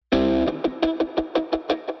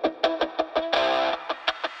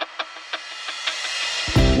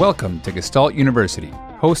Welcome to Gestalt University,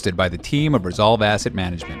 hosted by the team of Resolve Asset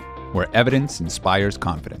Management, where evidence inspires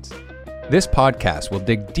confidence. This podcast will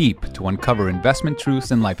dig deep to uncover investment truths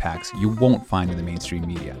and life hacks you won't find in the mainstream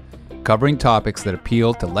media, covering topics that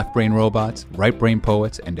appeal to left-brain robots, right-brain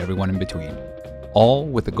poets, and everyone in between, all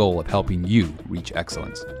with the goal of helping you reach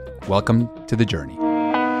excellence. Welcome to the journey.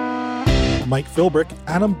 Mike Philbrick,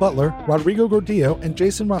 Adam Butler, Rodrigo Gordillo, and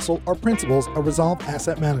Jason Russell are principals of Resolve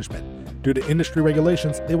Asset Management. Due to industry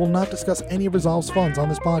regulations, they will not discuss any of Resolve's funds on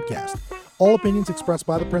this podcast. All opinions expressed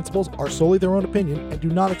by the principals are solely their own opinion and do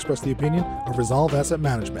not express the opinion of Resolve Asset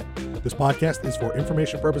Management. This podcast is for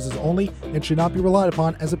information purposes only and should not be relied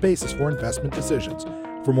upon as a basis for investment decisions.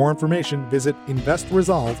 For more information, visit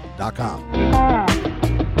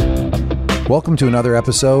investresolve.com. Welcome to another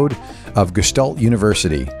episode of Gestalt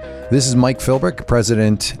University. This is Mike Philbrick,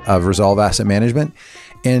 president of Resolve Asset Management.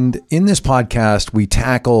 And in this podcast, we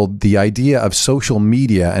tackled the idea of social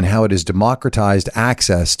media and how it has democratized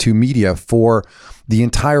access to media for the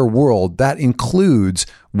entire world. That includes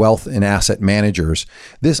wealth and asset managers.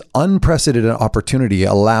 This unprecedented opportunity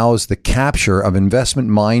allows the capture of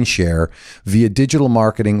investment mindshare via digital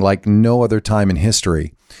marketing like no other time in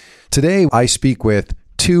history. Today, I speak with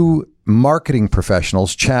two marketing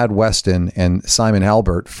professionals, Chad Weston and Simon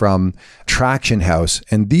Albert from Traction House.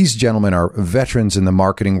 And these gentlemen are veterans in the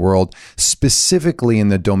marketing world, specifically in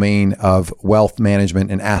the domain of wealth management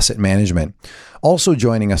and asset management. Also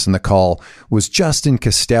joining us in the call was Justin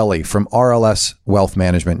Castelli from RLS Wealth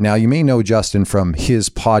Management. Now, you may know Justin from his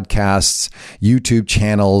podcasts, YouTube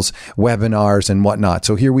channels, webinars, and whatnot.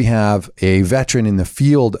 So here we have a veteran in the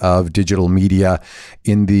field of digital media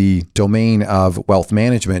in the domain of wealth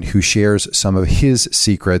management who shares some of his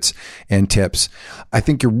secrets and tips. I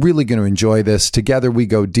think you're really going to enjoy this. Together, we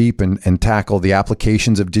go deep and tackle the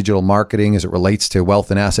applications of digital marketing as it relates to wealth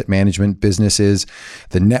and asset management businesses,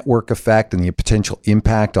 the network effect and the potential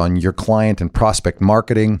impact on your client and prospect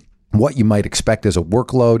marketing, what you might expect as a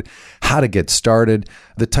workload, how to get started,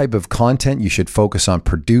 the type of content you should focus on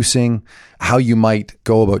producing, how you might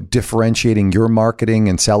go about differentiating your marketing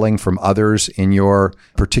and selling from others in your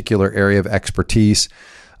particular area of expertise.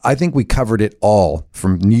 I think we covered it all,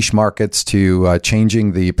 from niche markets to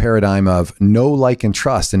changing the paradigm of know, like, and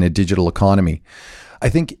trust in a digital economy. I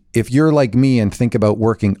think if you're like me and think about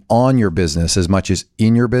working on your business as much as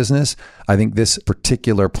in your business, I think this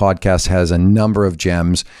particular podcast has a number of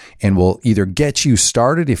gems and will either get you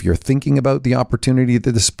started if you're thinking about the opportunity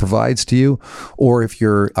that this provides to you, or if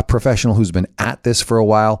you're a professional who's been at this for a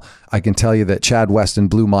while. I can tell you that Chad Weston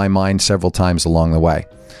blew my mind several times along the way.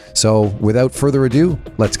 So without further ado,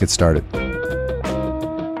 let's get started.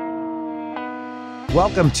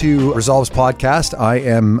 Welcome to Resolve's podcast. I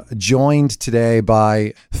am joined today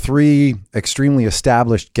by three extremely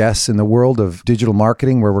established guests in the world of digital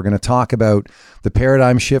marketing, where we're going to talk about the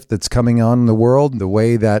paradigm shift that's coming on in the world, the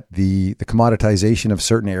way that the commoditization of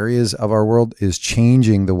certain areas of our world is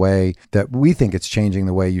changing the way that we think it's changing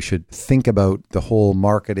the way you should think about the whole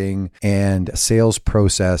marketing and sales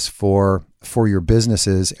process for your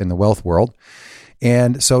businesses in the wealth world.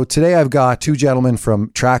 And so today I've got two gentlemen from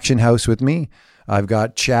Traction House with me. I've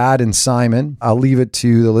got Chad and Simon. I'll leave it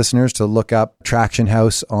to the listeners to look up Traction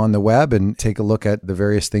House on the web and take a look at the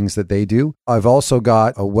various things that they do. I've also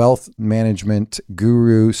got a wealth management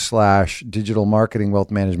guru / digital marketing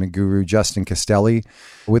wealth management guru, Justin Castelli,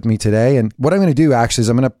 with me today. And what I'm going to do actually is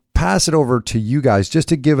I'm going to pass it over to you guys just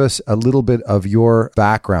to give us a little bit of your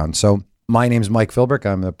background. So my name is Mike Philbrick.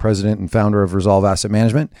 I'm the president and founder of Resolve Asset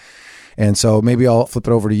Management. And so maybe I'll flip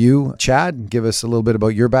it over to you, Chad, give us a little bit about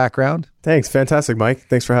your background. Thanks. Fantastic, Mike.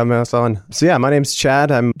 Thanks for having us on. So yeah, my name's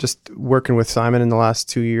Chad. I'm just working with Simon in the last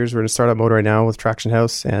 2 years. We're in startup mode right now with Traction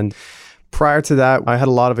House. And prior to that, I had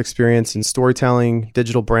a lot of experience in storytelling,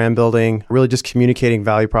 digital brand building, really just communicating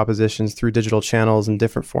value propositions through digital channels and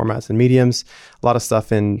different formats and mediums. A lot of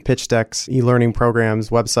stuff in pitch decks, e-learning programs,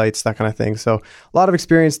 websites, that kind of thing. So a lot of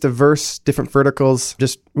experience, diverse, different verticals,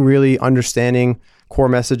 just really understanding core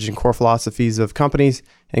message and core philosophies of companies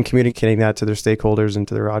and communicating that to their stakeholders and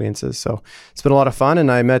to their audiences. So it's been a lot of fun. And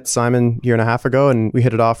I met Simon a year and a half ago and we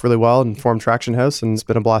hit it off really well and formed Traction House, and it's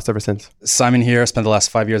been a blast ever since. Simon here. I spent the last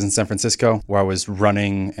 5 years in San Francisco, where I was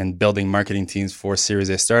running and building marketing teams for Series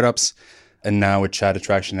A startups. And now with Chad at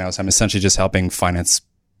Traction House, I'm essentially just helping finance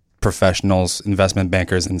professionals, investment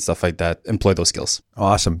bankers, and stuff like that employ those skills.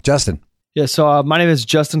 Awesome. Justin. Yeah, so my name is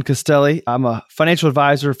Justin Castelli. I'm a financial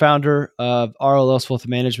advisor, founder of RLS Wealth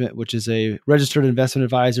Management, which is a registered investment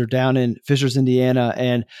advisor down in Fishers, Indiana.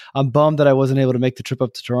 And I'm bummed that I wasn't able to make the trip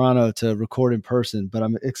up to Toronto to record in person, but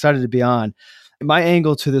I'm excited to be on. My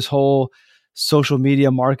angle to this whole social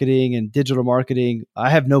media marketing and digital marketing. I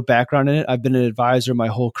have no background in it. I've been an advisor my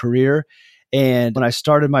whole career. And when I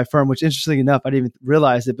started my firm, which interestingly enough, I didn't even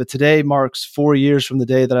realize it, but today marks 4 years from the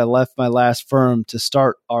day that I left my last firm to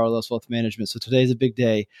start RLS Wealth Management. So today's a big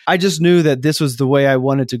day. I just knew that this was the way I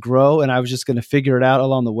wanted to grow, and I was just going to figure it out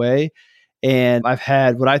along the way. And I've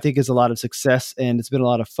had what I think is a lot of success, and it's been a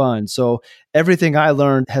lot of fun. So everything I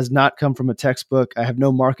learned has not come from a textbook. I have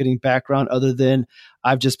no marketing background other than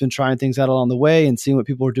I've just been trying things out along the way and seeing what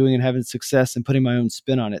people are doing and having success and putting my own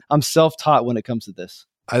spin on it. I'm self-taught when it comes to this.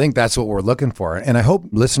 I think that's what we're looking for. And I hope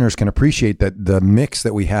listeners can appreciate that the mix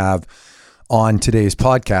that we have on today's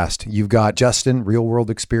podcast. You've got Justin, real world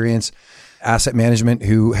experience, asset management,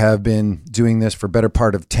 who have been doing this for better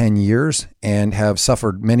part of 10 years and have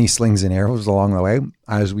suffered many slings and arrows along the way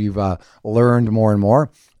as we've learned more and more.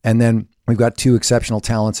 And then we've got two exceptional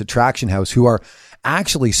talents at Traction House who are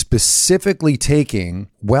actually specifically taking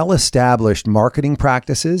well-established marketing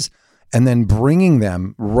practices and then bringing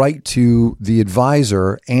them right to the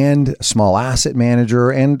advisor and small asset manager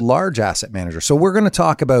and large asset manager. So we're going to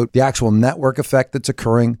talk about the actual network effect that's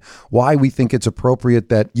occurring, why we think it's appropriate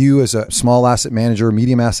that you as a small asset manager,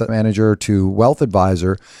 medium asset manager to wealth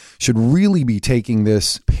advisor should really be taking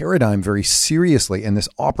this paradigm very seriously and this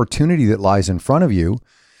opportunity that lies in front of you,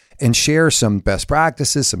 and share some best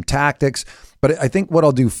practices, some tactics. But I think what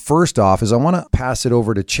I'll do first off is I want to pass it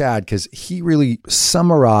over to Chad because he really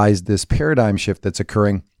summarized this paradigm shift that's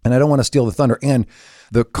occurring. And I don't want to steal the thunder. And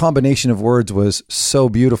the combination of words was so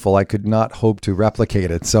beautiful, I could not hope to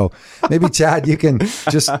replicate it. So maybe, Chad, you can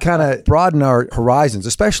just kind of broaden our horizons,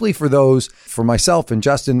 especially for those, for myself and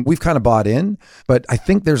Justin, we've kind of bought in. But I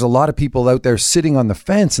think there's a lot of people out there sitting on the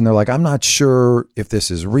fence and they're like, I'm not sure if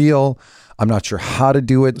this is real. I'm not sure how to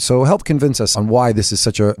do it. So help convince us on why this is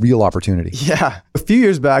such a real opportunity. Yeah. A few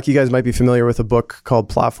years back, you guys might be familiar with a book called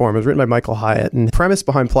Platform. It was written by Michael Hyatt. And the premise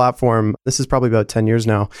behind Platform, this is probably about 10 years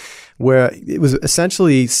now, where it was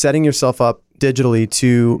essentially setting yourself up digitally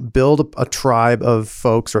to build a tribe of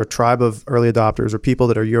folks or a tribe of early adopters or people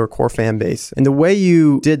that are your core fan base. And the way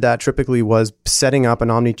you did that typically was setting up an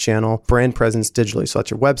omni-channel brand presence digitally. So that's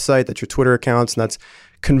your website, that's your Twitter accounts, and that's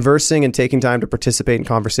conversing and taking time to participate in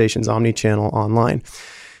conversations omni-channel online.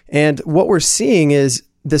 And what we're seeing is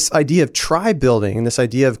this idea of tribe building and this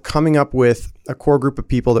idea of coming up with a core group of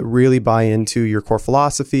people that really buy into your core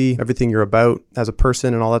philosophy, everything you're about as a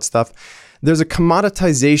person and all that stuff. There's a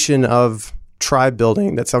commoditization of tribe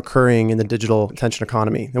building that's occurring in the digital attention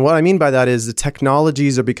economy. And what I mean by that is the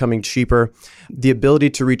technologies are becoming cheaper. The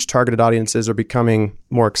ability to reach targeted audiences are becoming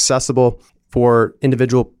more accessible for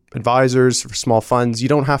individual advisors, for small funds. You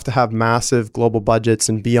don't have to have massive global budgets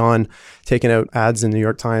and be on taking out ads in the New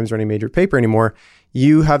York Times or any major paper anymore.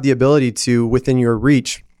 You have the ability to, within your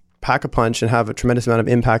reach, pack a punch and have a tremendous amount of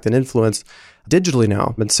impact and influence digitally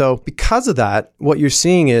now. And so because of that, what you're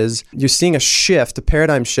seeing is you're seeing a shift, a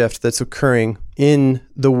paradigm shift that's occurring in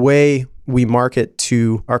the way we market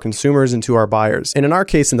to our consumers and to our buyers. And in our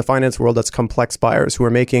case, in the finance world, that's complex buyers who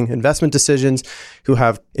are making investment decisions, who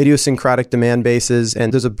have idiosyncratic demand bases.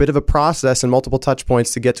 And there's a bit of a process and multiple touch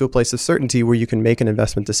points to get to a place of certainty where you can make an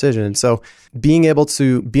investment decision. And so being able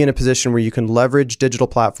to be in a position where you can leverage digital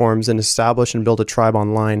platforms and establish and build a tribe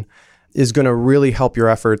online is going to really help your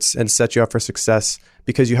efforts and set you up for success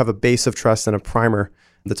because you have a base of trust and a primer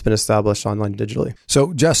that's been established online digitally.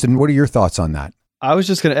 So Justin, what are your thoughts on that? I was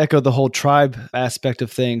just going to echo the whole tribe aspect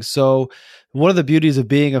of things. So one of the beauties of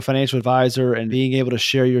being a financial advisor and being able to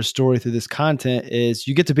share your story through this content is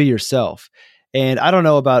you get to be yourself. And I don't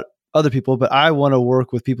know about other people, but I want to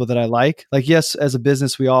work with people that I like. Like, yes, as a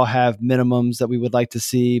business, we all have minimums that we would like to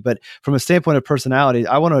see. But from a standpoint of personality,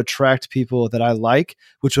 I want to attract people that I like,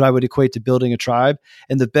 which I would equate to building a tribe.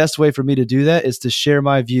 And the best way for me to do that is to share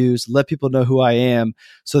my views, let people know who I am,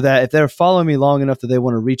 so that if they're following me long enough that they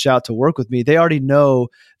want to reach out to work with me, they already know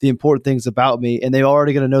the important things about me, and they're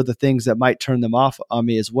already going to know the things that might turn them off on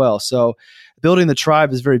me as well. So building the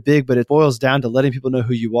tribe is very big, but it boils down to letting people know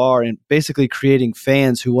who you are and basically creating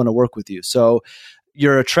fans who want to work with you. So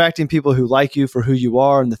you're attracting people who like you for who you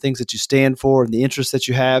are and the things that you stand for and the interests that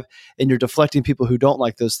you have, and you're deflecting people who don't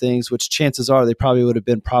like those things, which chances are they probably would have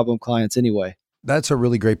been problem clients anyway. That's a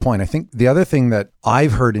really great point. I think the other thing that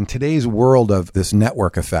I've heard in today's world of this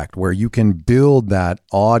network effect, where you can build that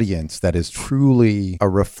audience that is truly a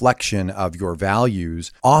reflection of your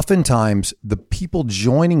values, oftentimes the people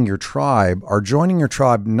joining your tribe are joining your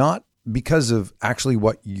tribe not because of actually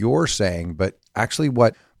what you're saying, but actually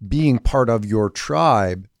what being part of your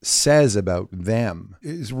tribe says about them.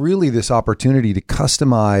 Is really this opportunity to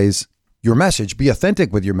customize your message, be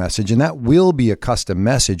authentic with your message, and that will be a custom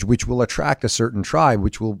message, which will attract a certain tribe,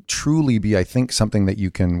 which will truly be, I think, something that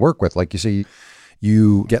you can work with. Like you say,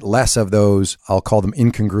 you get less of those, I'll call them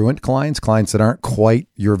incongruent clients that aren't quite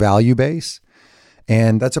your value base.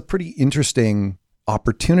 And that's a pretty interesting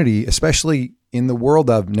opportunity, especially in the world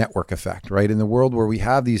of network effect, right? In the world where we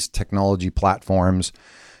have these technology platforms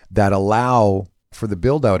that allow for the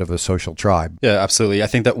build out of a social tribe. Yeah, absolutely. I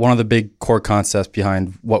think that one of the big core concepts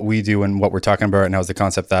behind what we do and what we're talking about right now is the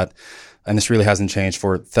concept that, and this really hasn't changed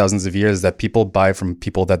for thousands of years, that people buy from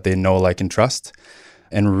people that they know, like, and trust.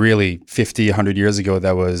 And really 50, 100 years ago,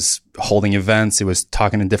 that was holding events. It was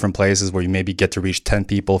talking in different places where you maybe get to reach 10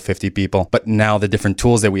 people, 50 people. But now the different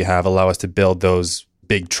tools that we have allow us to build those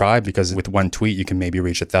big tribe, because with one tweet, you can maybe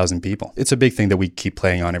reach 1,000 people. It's a big thing that we keep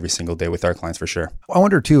playing on every single day with our clients, for sure. I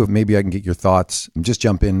wonder too, if maybe I can get your thoughts, just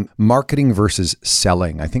jump in, marketing versus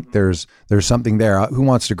selling. I think there's something there. Who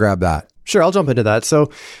wants to grab that? Sure, I'll jump into that.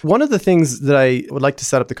 So one of the things that I would like to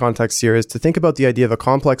set up the context here is to think about the idea of a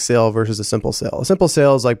complex sale versus a simple sale. A simple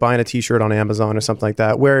sale is like buying a t-shirt on Amazon or something like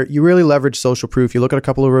that, where you really leverage social proof. You look at a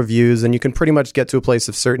couple of reviews and you can pretty much get to a place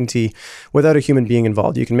of certainty without a human being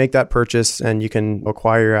involved. You can make that purchase and you can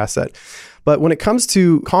acquire your asset. But when it comes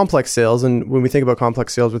to complex sales, and when we think about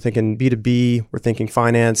complex sales, we're thinking B2B, we're thinking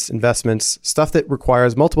finance, investments, stuff that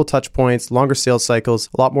requires multiple touch points, longer sales cycles,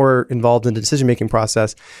 a lot more involved in the decision-making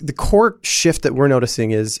process. The core shift that we're noticing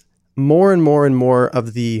is more and more and more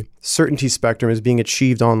of the certainty spectrum is being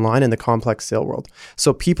achieved online in the complex sale world.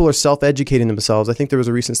 So people are self-educating themselves. I think there was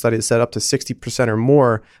a recent study that said up to 60% or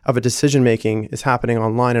more of a decision-making is happening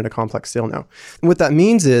online in a complex sale now. And what that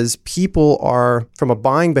means is people are, from a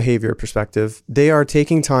buying behavior perspective, they are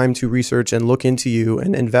taking time to research and look into you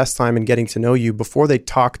and invest time in getting to know you before they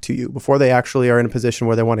talk to you, before they actually are in a position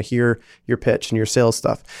where they want to hear your pitch and your sales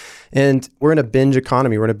stuff. And we're in a binge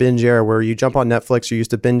economy. We're in a binge era where you jump on Netflix, you're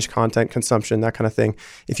used to binge content consumption, that kind of thing.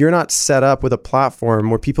 If you're not set up with a platform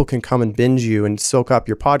where people can come and binge you and soak up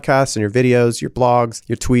your podcasts and your videos, your blogs,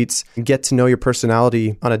 your tweets, and get to know your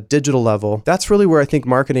personality on a digital level, that's really where I think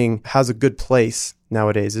marketing has a good place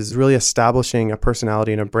nowadays, is really establishing a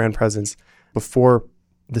personality and a brand presence before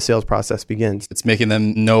the sales process begins. It's making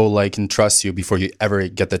them know, like, and trust you before you ever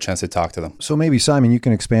get the chance to talk to them. So maybe, Simon, you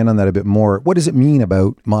can expand on that a bit more. What does it mean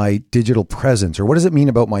about my digital presence, or what does it mean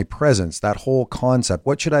about my presence, that whole concept?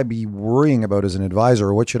 What should I be worrying about as an advisor,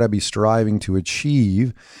 or what should I be striving to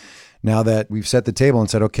achieve now that we've set the table and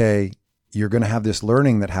said, okay, you're going to have this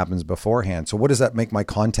learning that happens beforehand. So what does that make my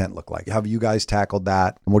content look like? How have you guys tackled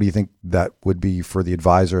that? And what do you think that would be for the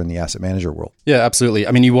advisor in the asset manager world? Yeah, absolutely.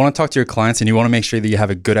 I mean, you want to talk to your clients and you want to make sure that you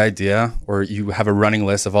have a good idea, or you have a running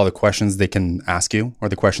list of all the questions they can ask you, or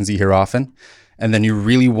the questions you hear often. And then you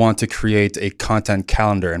really want to create a content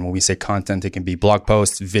calendar. And when we say content, it can be blog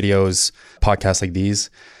posts, videos, podcasts like these.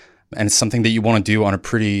 And it's something that you want to do on a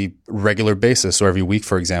pretty regular basis, so every week,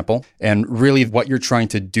 for example. And really what you're trying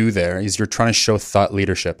to do there is you're trying to show thought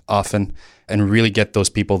leadership often, and really get those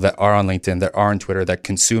people that are on LinkedIn, that are on Twitter, that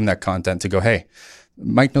consume that content to go, hey,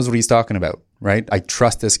 Mike knows what he's talking about, right? I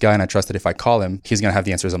trust this guy, and I trust that if I call him, he's going to have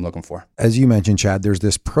the answers I'm looking for. As you mentioned, Chad, there's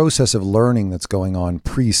this process of learning that's going on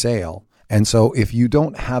pre-sale. And so if you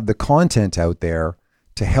don't have the content out there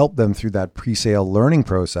to help them through that pre-sale learning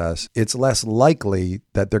process, it's less likely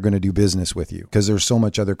that they're going to do business with you because there's so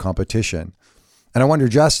much other competition. And I wonder,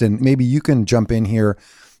 Justin, maybe you can jump in here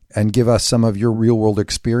and give us some of your real world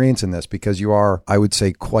experience in this, because you are, I would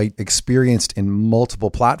say, quite experienced in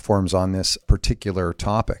multiple platforms on this particular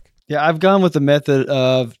topic. Yeah, I've gone with the method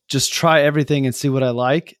of just try everything and see what I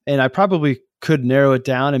like. And I probably could narrow it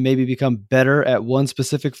down and maybe become better at one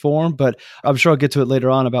specific form, but I'm sure I'll get to it later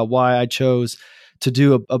on about why I chose to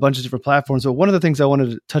do a bunch of different platforms. But one of the things I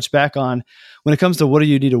wanted to touch back on when it comes to what do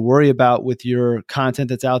you need to worry about with your content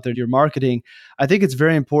that's out there, your marketing, I think it's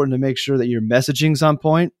very important to make sure that your messaging's on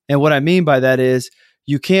point. And what I mean by that is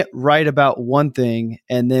you can't write about one thing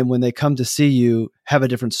and then when they come to see you, have a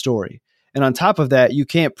different story. And on top of that, you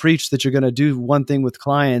can't preach that you're going to do one thing with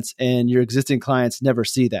clients and your existing clients never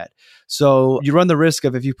see that. So you run the risk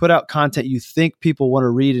of, if you put out content you think people want to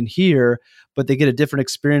read and hear, but they get a different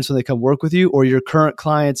experience when they come work with you, or your current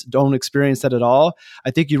clients don't experience that at all,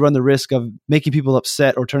 I think you run the risk of making people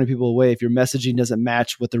upset or turning people away if your messaging doesn't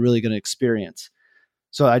match what they're really going to experience.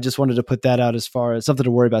 So I just wanted to put that out as far as something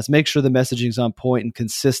to worry about. Is make sure the messaging is on point and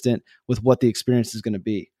consistent with what the experience is going to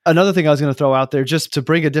be. Another thing I was going to throw out there, just to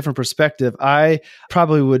bring a different perspective, I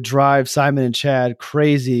probably would drive Simon and Chad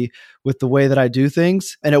crazy with the way that I do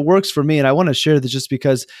things. And it works for me. And I want to share this just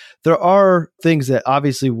because there are things that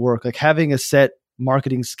obviously work, like having a set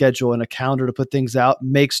marketing schedule and a calendar to put things out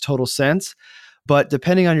makes total sense. But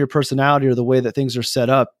depending on your personality or the way that things are set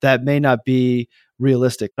up, that may not be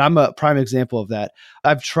realistic. I'm a prime example of that.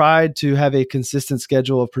 I've tried to have a consistent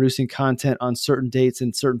schedule of producing content on certain dates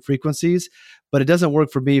and certain frequencies, but it doesn't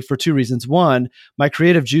work for me for two reasons. One, my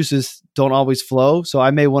creative juices don't always flow. So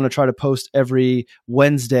I may want to try to post every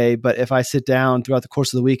Wednesday, but if I sit down throughout the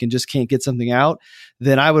course of the week and just can't get something out,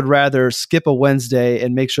 then I would rather skip a Wednesday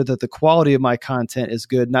and make sure that the quality of my content is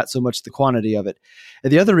good, not so much the quantity of it.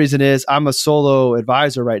 And the other reason is I'm a solo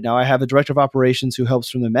advisor right now. I have a director of operations who helps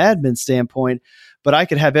from the admin standpoint, but I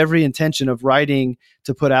could have every intention of writing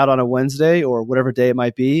to put out on a Wednesday or whatever day it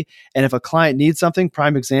might be. And if a client needs something,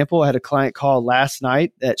 prime example, I had a client call last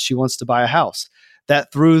night that she wants to buy a house.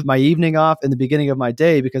 That threw my evening off in the beginning of my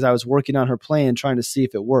day because I was working on her plan, trying to see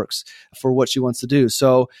if it works for what she wants to do.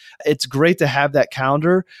 So it's great to have that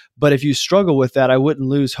calendar. But if you struggle with that, I wouldn't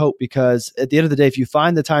lose hope, because at the end of the day, if you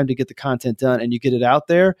find the time to get the content done and you get it out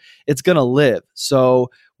there, it's going to live.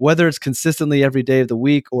 So whether it's consistently every day of the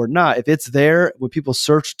week or not, if it's there when people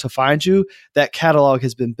search to find you, that catalog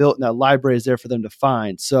has been built and that library is there for them to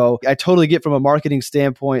find. So I totally get from a marketing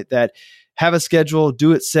standpoint that have a schedule,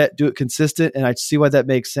 do it set, do it consistent. And I see why that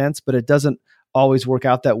makes sense, but it doesn't always work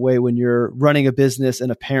out that way when you're running a business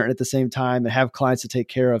and a parent at the same time and have clients to take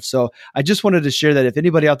care of. So I just wanted to share that if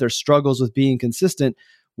anybody out there struggles with being consistent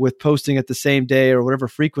with posting at the same day or whatever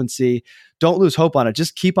frequency, don't lose hope on it.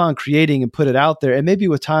 Just keep on creating and put it out there. And maybe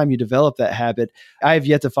with time, you develop that habit. I have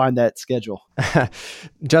yet to find that schedule.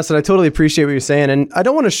 Justin, I totally appreciate what you're saying. And I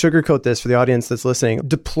don't want to sugarcoat this for the audience that's listening.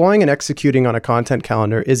 Deploying and executing on a content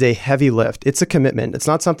calendar is a heavy lift. It's a commitment. It's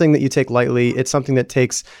not something that you take lightly. It's something that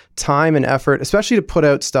takes time and effort, especially to put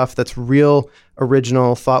out stuff that's real,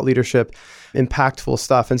 original, thought leadership, impactful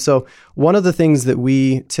stuff. And so one of the things that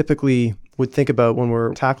we typically would think about when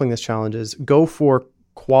we're tackling this challenge is go for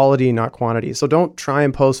quality, not quantity. So don't try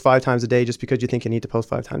and post 5 times a day just because you think you need to post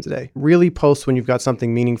 5 times a day. Really post when you've got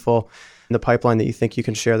something meaningful in the pipeline that you think you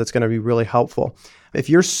can share that's going to be really helpful. If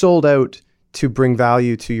you're sold out to bring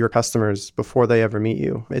value to your customers before they ever meet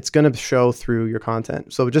you, it's going to show through your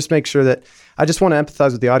content. So just make sure that, I just want to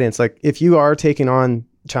empathize with the audience. Like if you are taking on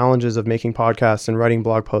challenges of making podcasts and writing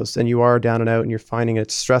blog posts and you are down and out and you're finding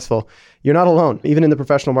it stressful, you're not alone. Even in the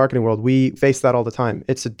professional marketing world, we face that all the time.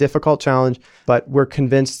 It's a difficult challenge, but we're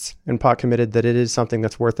convinced and pot committed that it is something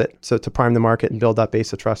that's worth it. So to prime the market and build that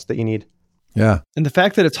base of trust that you need. Yeah. And the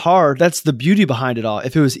fact that it's hard, that's the beauty behind it all.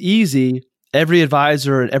 If it was easy, every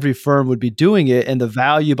advisor and every firm would be doing it, and the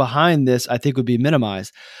value behind this, I think, would be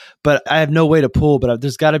minimized. But I have no way to pull, but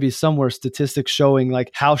there's got to be somewhere statistics showing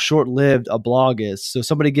like how short-lived a blog is. So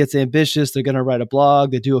somebody gets ambitious, they're going to write a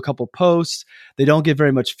blog, they do a couple posts, they don't get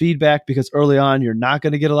very much feedback because early on, you're not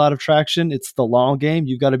going to get a lot of traction. It's the long game.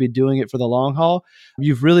 You've got to be doing it for the long haul.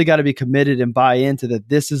 You've really got to be committed and buy into that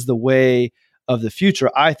this is the way of the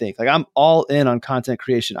future, I think. Like I'm all in on content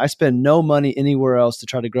creation. I spend no money anywhere else to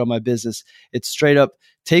try to grow my business. It's straight up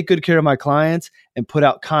take good care of my clients and put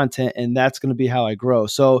out content, and that's going to be how I grow.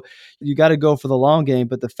 So you got to go for the long game,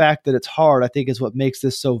 but the fact that it's hard, I think, is what makes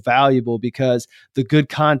this so valuable, because the good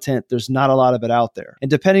content, there's not a lot of it out there.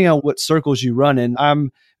 And depending on what circles you run in,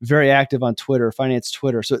 I'm very active on Twitter, finance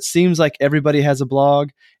Twitter. So it seems like everybody has a blog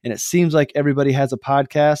and it seems like everybody has a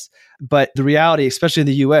podcast. But the reality, especially in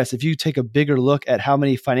the US, if you take a bigger look at how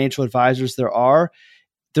many financial advisors there are,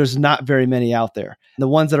 there's not very many out there. The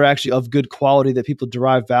ones that are actually of good quality that people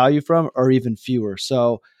derive value from are even fewer.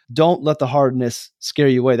 So don't let the hardness scare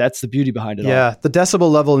you away. That's the beauty behind it all. Yeah, the decibel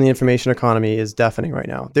level in the information economy is deafening right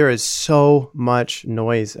now. There is so much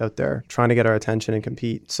noise out there trying to get our attention and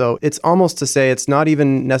compete. So it's almost to say it's not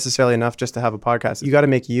even necessarily enough just to have a podcast. You got to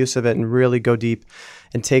make use of it and really go deep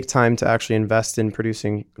and take time to actually invest in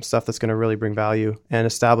producing stuff that's going to really bring value and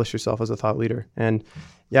establish yourself as a thought leader. And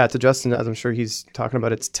yeah, to Justin, as I'm sure he's talking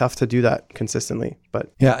about, it's tough to do that consistently.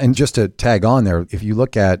 But yeah, and just to tag on there, if you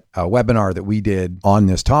look at a webinar that we did on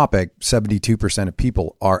this topic, 72% of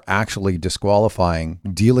people are actually disqualifying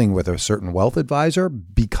dealing with a certain wealth advisor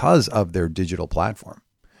because of their digital platform.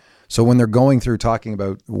 So when they're going through talking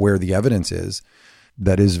about where the evidence is,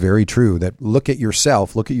 that is very true. That look at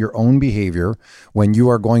yourself, look at your own behavior when you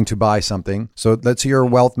are going to buy something. So let's say you're a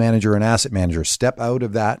wealth manager and asset manager. Step out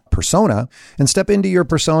of that persona and step into your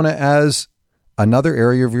persona as another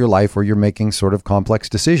area of your life where you're making sort of complex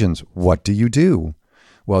decisions. What do you do?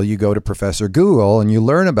 Well, you go to Professor Google and you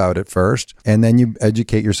learn about it first, and then you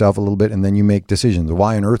educate yourself a little bit, and then you make decisions.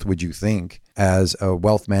 Why on earth would you think as a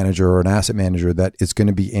wealth manager or an asset manager that it's going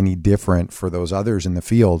to be any different for those others in the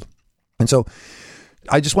field? And so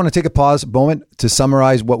I just want to take a pause, a moment to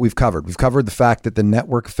summarize what we've covered. We've covered the fact that the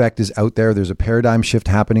network effect is out there. There's a paradigm shift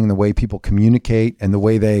happening in the way people communicate and the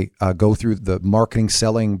way they go through the marketing,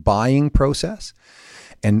 selling, buying process.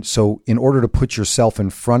 And so in order to put yourself in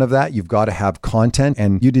front of that, you've got to have content.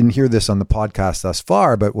 And you didn't hear this on the podcast thus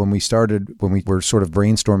far, but when we were sort of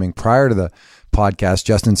brainstorming prior to the podcast,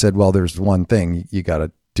 Justin said, well, there's one thing, you got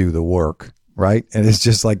to do the work. Right. And it's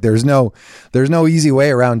just like, there's no easy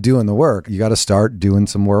way around doing the work. You got to start doing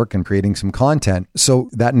some work and creating some content. So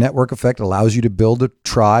that network effect allows you to build a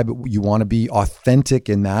tribe. You want to be authentic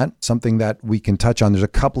in that, something that we can touch on. There's a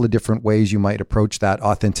couple of different ways you might approach that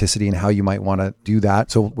authenticity and how you might want to do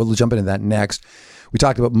that. So we'll jump into that next. We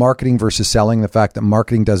talked about marketing versus selling, the fact that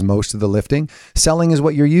marketing does most of the lifting. Selling is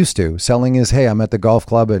what you're used to. Selling is, hey, I'm at the golf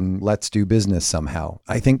club and let's do business somehow.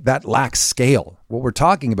 I think that lacks scale. What we're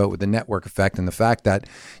talking about with the network effect and the fact that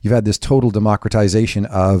you've had this total democratization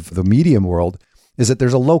of the medium world is that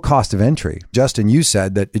there's a low cost of entry. Justin, you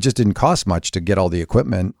said that it just didn't cost much to get all the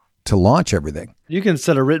equipment to launch everything. You can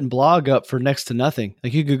set a written blog up for next to nothing.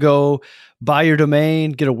 Like you could go buy your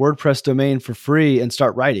domain, get a WordPress domain for free and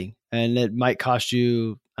start writing. And it might cost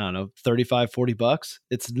you, I don't know, $35, $40.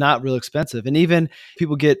 It's not real expensive. And even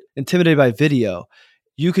people get intimidated by video.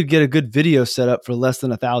 You could get a good video set up for less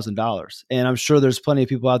than $1,000. And I'm sure there's plenty of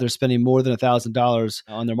people out there spending more than $1,000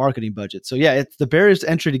 on their marketing budget. So yeah, the barriers to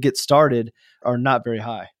entry to get started are not very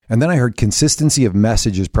high. And then I heard consistency of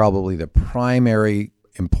message is probably the primary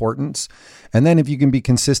importance. And then if you can be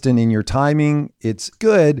consistent in your timing, it's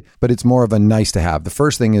good, but it's more of a nice to have. The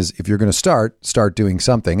first thing is if you're going to start doing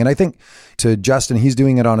something. And I think to Justin, he's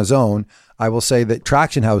doing it on his own. I will say that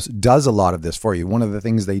Traction House does a lot of this for you. One of the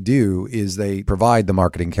things they do is they provide the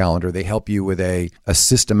marketing calendar. They help you with a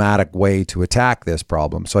systematic way to attack this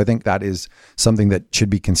problem. So I think that is something that should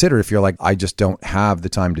be considered. If you're like, I just don't have the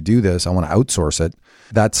time to do this, I want to outsource it.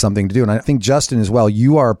 That's something to do. And I think Justin as well,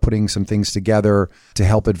 you are putting some things together to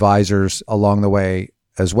help advisors along the way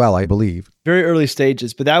as well, I believe. Very early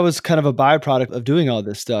stages, but that was kind of a byproduct of doing all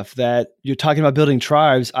this stuff. That you're talking about building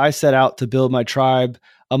tribes. I set out to build my tribe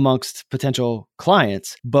amongst potential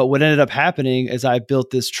clients. But what ended up happening is I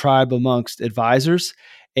built this tribe amongst advisors.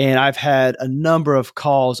 And I've had a number of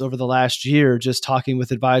calls over the last year just talking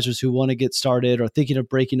with advisors who want to get started or thinking of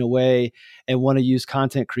breaking away and want to use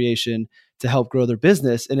content creation to help grow their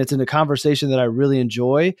business. And it's in a conversation that I really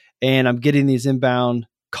enjoy. And I'm getting these inbound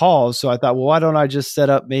calls. So I thought, well, why don't I just set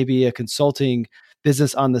up maybe a consulting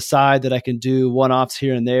business on the side that I can do one-offs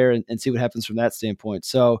here and there and see what happens from that standpoint.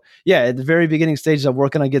 So yeah, at the very beginning stages, I'm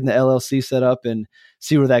working on getting the LLC set up and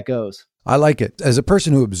see where that goes. I like it. As a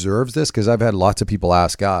person who observes this, because I've had lots of people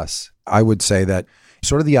ask us, I would say that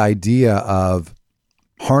sort of the idea of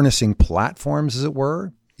harnessing platforms, as it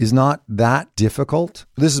were, is not that difficult.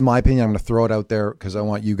 This is my opinion. I'm going to throw it out there because I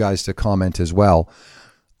want you guys to comment as well.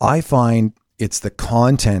 I find it's the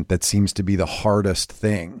content that seems to be the hardest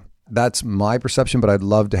thing. That's my perception, but I'd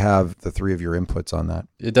love to have the three of your inputs on that.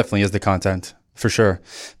 It definitely is the content, for sure.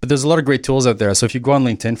 But there's a lot of great tools out there. So if you go on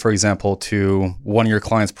LinkedIn, for example, to one of your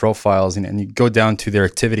clients' profiles and you go down to their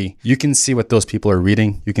activity, you can see what those people are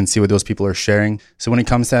reading. You can see what those people are sharing. So when it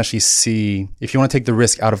comes to actually see, if you want to take the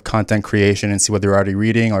risk out of content creation and see what they're already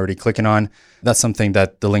reading, already clicking on, that's something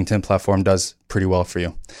that the LinkedIn platform does pretty well for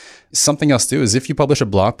you. Something else too is if you publish a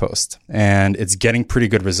blog post and it's getting pretty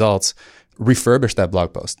good results, refurbish that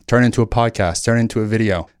blog post, turn it into a podcast, turn it into a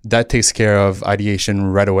video. That takes care of ideation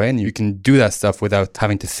right away. And you can do that stuff without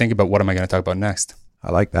having to think about what am I going to talk about next.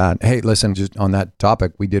 I like that. Hey, listen, just on that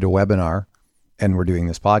topic, we did a webinar and we're doing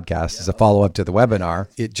this podcast as a follow-up to the webinar.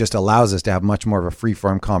 It just allows us to have much more of a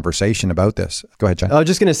free-form conversation about this. Go ahead, John. I was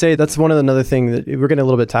just going to say that's another thing that we're getting a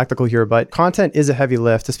little bit tactical here, but content is a heavy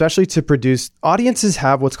lift, especially to produce. Audiences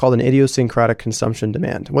have what's called an idiosyncratic consumption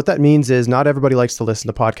demand. What that means is not everybody likes to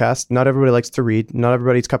listen to podcasts. Not everybody likes to read. Not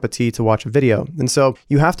everybody's cup of tea to watch a video. And so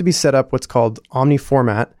you have to be set up what's called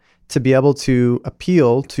omni-format to be able to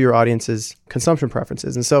appeal to your audience's consumption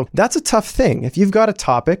preferences. And so that's a tough thing. If you've got a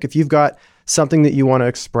topic, if you've got something that you want to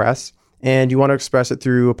express and you want to express it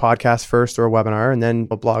through a podcast first or a webinar and then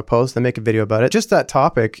a blog post, then make a video about it, just that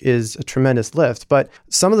topic is a tremendous lift. But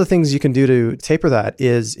some of the things you can do to taper that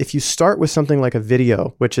is if you start with something like a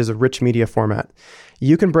video, which is a rich media format,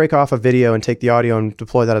 you can break off a video and take the audio and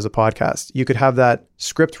deploy that as a podcast. You could have that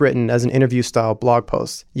script written as an interview style blog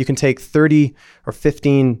post. You can take 30 or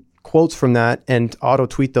 15 quotes from that and auto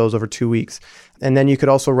tweet those over 2 weeks. And then you could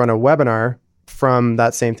also run a webinar from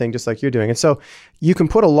that same thing, just like you're doing. And so you can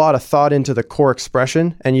put a lot of thought into the core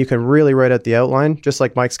expression and you can really write out the outline, just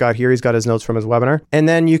like Mike's got here. He's got his notes from his webinar. And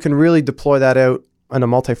then you can really deploy that out in a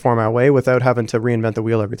multi-format way without having to reinvent the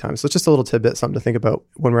wheel every time. So it's just a little tidbit, something to think about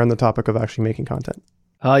when we're on the topic of actually making content.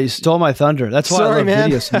 You stole my thunder. That's why I love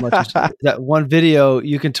video so much. That one video,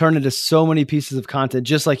 you can turn into so many pieces of content,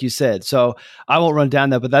 just like you said. So I won't run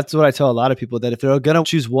down that, but that's what I tell a lot of people, that if they're going to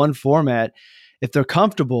choose one format, if they're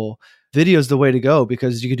comfortable, video is the way to go,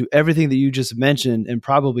 because you can do everything that you just mentioned and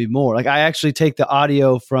probably more. Like, I actually take the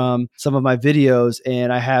audio from some of my videos,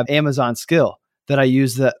 and I have Amazon Skill that I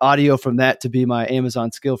use the audio from that to be my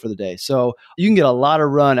Amazon skill for the day. So you can get a lot of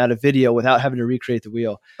run out of video without having to recreate the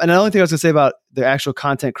wheel. And the only thing I was going to say about the actual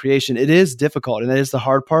content creation, it is difficult, and that is the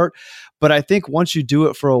hard part. But I think once you do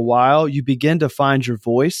it for a while, you begin to find your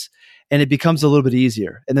voice, and it becomes a little bit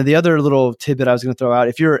easier. And then the other little tidbit I was going to throw out,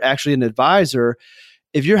 if you're actually an advisor,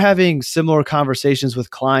 if you're having similar conversations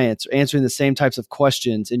with clients or answering the same types of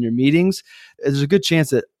questions in your meetings, there's a good chance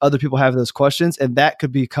that other people have those questions, and that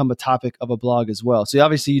could become a topic of a blog as well. So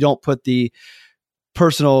obviously you don't put the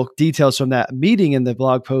personal details from that meeting in the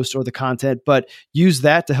blog post or the content, but use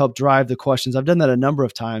that to help drive the questions. I've done that a number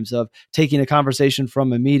of times, of taking a conversation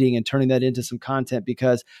from a meeting and turning that into some content,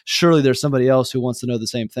 because surely there's somebody else who wants to know the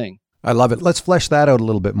same thing. I love it. Let's flesh that out a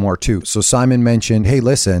little bit more too. So Simon mentioned, hey,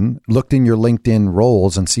 listen, looked in your LinkedIn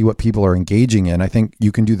roles and see what people are engaging in. I think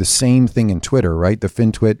you can do the same thing in Twitter, right? The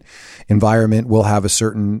FinTwit environment will have a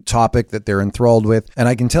certain topic that they're enthralled with. And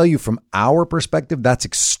I can tell you from our perspective, that's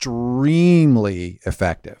extremely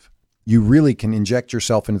effective. You really can inject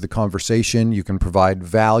yourself into the conversation. You can provide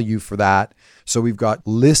value for that. So we've got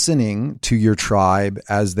listening to your tribe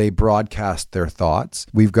as they broadcast their thoughts.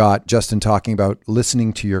 We've got Justin talking about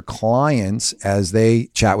listening to your clients as they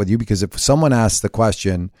chat with you, because if someone asks the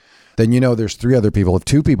question, then you know there's three other people. If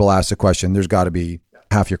two people ask the question, there's got to be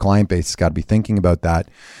half your client base has got to be thinking about that.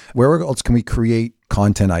 Where else can we create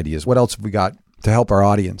content ideas? What else have we got to help our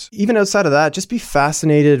audience? Even outside of that, just be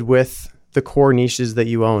fascinated with the core niches that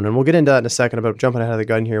you own. And we'll get into that in a second about jumping ahead of the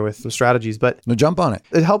gun here with some strategies, but no, jump on it.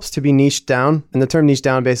 It helps to be niched down. And the term niche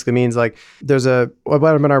down basically means, like, there's a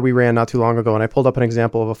webinar we ran not too long ago, and I pulled up an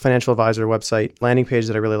example of a financial advisor website landing page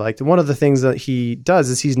that I really liked. And one of the things that he does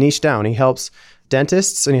is he's niched down. He helps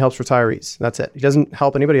dentists and he helps retirees. That's it. He doesn't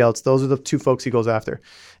help anybody else. Those are the two folks he goes after.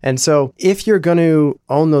 And so if you're going to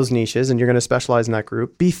own those niches and you're going to specialize in that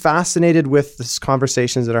group, be fascinated with the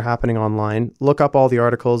conversations that are happening online. Look up all the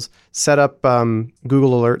articles, set up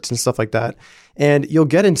Google alerts and stuff like that, and you'll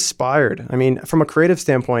get inspired. I mean, from a creative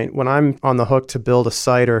standpoint, when I'm on the hook to build a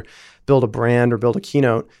site or build a brand or build a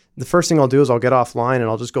keynote, the first thing I'll do is I'll get offline and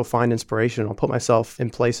I'll just go find inspiration. I'll put myself in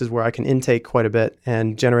places where I can intake quite a bit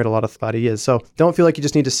and generate a lot of ideas. So don't feel like you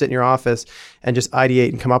just need to sit in your office and just ideate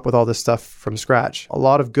and come up with all this stuff from scratch. A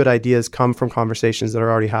lot of good ideas come from conversations that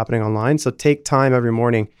are already happening online. So take time every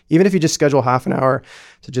morning, even if you just schedule half an hour,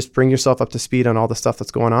 to just bring yourself up to speed on all the stuff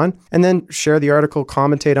that's going on, and then share the article,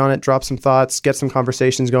 commentate on it, drop some thoughts, get some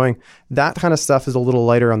conversations going. That kind of stuff is a little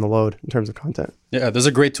lighter on the load in terms of content. Yeah, there's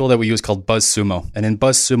a great tool that we use called BuzzSumo. And in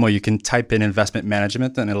BuzzSumo, you can type in investment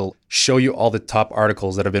management and it'll show you all the top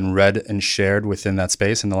articles that have been read and shared within that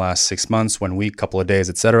space in the last 6 months, 1 week, couple of days,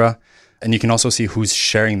 etc. And you can also see who's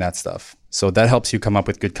sharing that stuff. So that helps you come up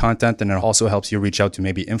with good content, and it also helps you reach out to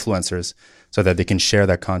maybe influencers so that they can share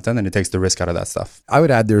that content, and it takes the risk out of that stuff. I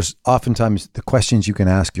would add there's oftentimes the questions you can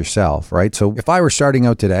ask yourself, right? So if I were starting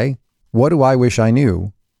out today, what do I wish I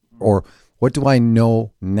knew? Or what do I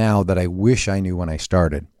know now that I wish I knew when I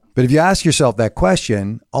started? But if you ask yourself that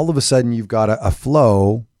question, all of a sudden you've got a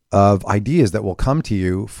flow of ideas that will come to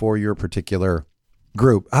you for your particular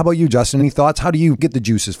group. How about you, Justin? Any thoughts? How do you get the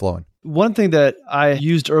juices flowing? One thing that I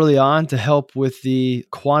used early on to help with the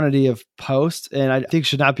quantity of posts, and I think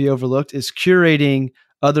should not be overlooked, is curating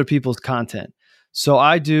other people's content. So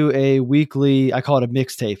I do a weekly, I call it a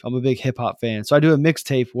mixtape. I'm a big hip hop fan. So I do a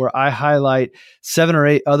mixtape where I highlight 7 or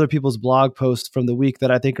 8 other people's blog posts from the week that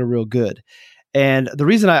I think are real good. And the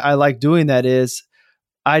reason I like doing that is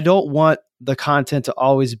I don't want the content to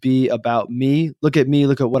always be about me. Look at me,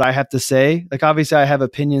 look at what I have to say. Like, obviously I have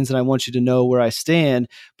opinions and I want you to know where I stand,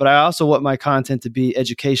 but I also want my content to be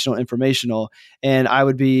educational, informational. And I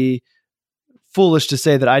would be foolish to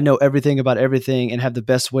say that I know everything about everything and have the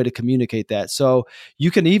best way to communicate that. So you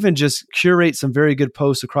can even just curate some very good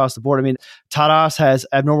posts across the board. I mean, Tadas has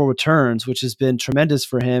Abnormal Returns, which has been tremendous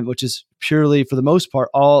for him, which is purely, for the most part,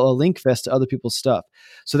 all a link fest to other people's stuff.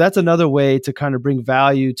 So that's another way to kind of bring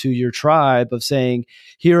value to your tribe of saying,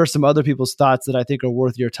 here are some other people's thoughts that I think are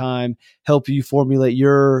worth your time, help you formulate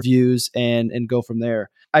your views and go from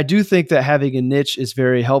there. I do think that having a niche is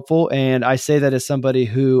very helpful. And I say that as somebody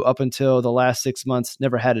who, up until the last 6 months,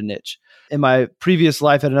 never had a niche. In my previous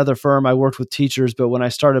life at another firm, I worked with teachers, but when I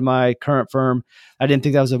started my current firm, I didn't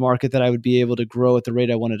think that was a market that I would be able to grow at the rate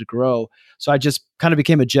I wanted to grow. So I just kind of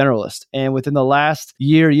became a generalist. And within the last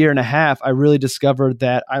year and a half, I really discovered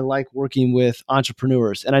that I like working with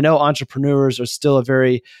entrepreneurs. And I know entrepreneurs are still a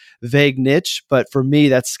very vague niche, but for me,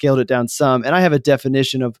 that's scaled it down some. And I have a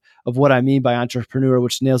definition of what I mean by entrepreneur,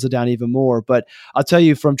 which nails it down even more. But I'll tell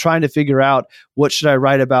you, from trying to figure out what should I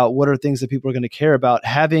write about, what are things that people are going to care about,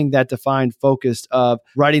 having that defined focus of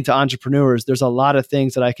writing to entrepreneurs, there's a lot of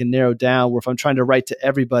things that I can narrow down where if I'm trying to write to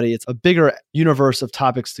everybody, it's a bigger universe of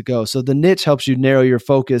topics to go. So the niche helps you narrow your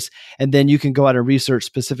focus, and then you can go out and research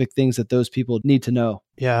specific things that those people need to know.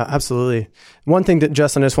 Yeah, absolutely. One thing that,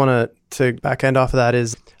 Justin, I just want to back end off of that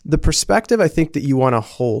is the perspective I think that you want to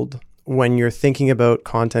hold when you're thinking about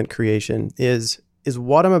content creation is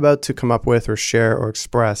what I'm about to come up with or share or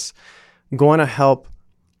express going to help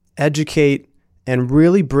educate and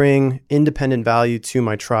really bring independent value to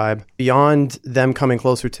my tribe beyond them coming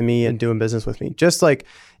closer to me and doing business with me? Just like,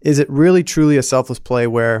 is it really truly a selfless play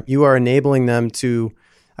where you are enabling them to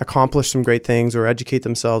accomplish some great things or educate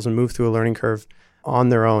themselves and move through a learning curve on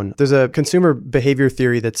their own? There's a consumer behavior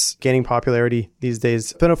theory that's gaining popularity these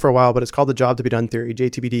days. It's been out for a while, but it's called the job to be done theory,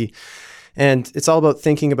 JTBD. And it's all about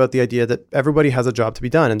thinking about the idea that everybody has a job to be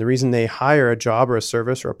done. And the reason they hire a job or a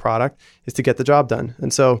service or a product is to get the job done.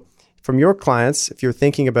 And so from your clients, if you're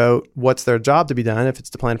thinking about what's their job to be done, if it's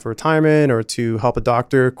to plan for retirement or to help a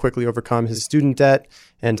doctor quickly overcome his student debt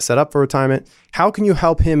and set up for retirement, how can you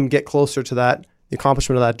help him get closer to that, the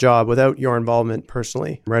accomplishment of that job without your involvement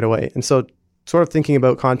personally right away? And so sort of thinking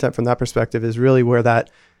about content from that perspective is really where that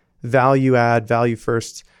value add, value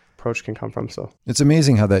first approach can come from. So it's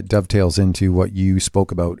amazing how that dovetails into what you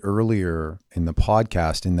spoke about earlier in the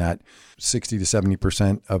podcast, in that 60 to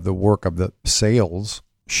 70% of the work of the sales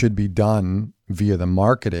should be done via the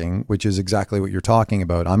marketing, which is exactly what you're talking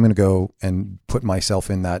about. I'm going to go and put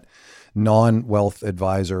myself in that non-wealth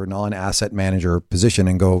advisor, non-asset manager position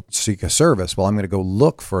and go seek a service. Well, I'm going to go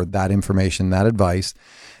look for that information, that advice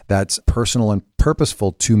that's personal and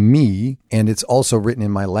purposeful to me. And it's also written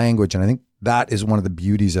in my language. And I think that is one of the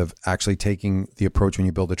beauties of actually taking the approach when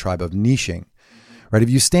you build a tribe of niching, right? If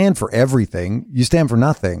you stand for everything, you stand for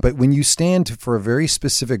nothing. But when you stand for a very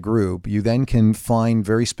specific group, you then can find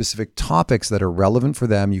very specific topics that are relevant for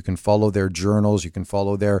them. You can follow their journals, you can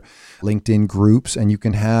follow their LinkedIn groups, and you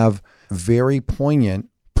can have very poignant,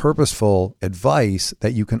 purposeful advice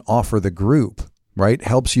that you can offer the group, right?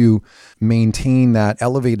 Helps you maintain that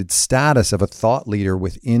elevated status of a thought leader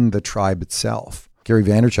within the tribe itself. Gary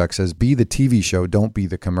Vaynerchuk says, be the TV show, don't be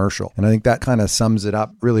the commercial. And I think that kind of sums it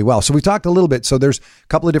up really well. So we talked a little bit. So there's a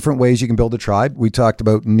couple of different ways you can build a tribe. We talked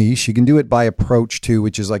about niche. You can do it by approach too,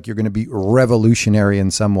 which is like you're going to be revolutionary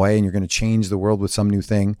in some way and you're going to change the world with some new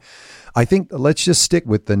thing. I think let's just stick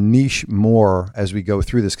with the niche more as we go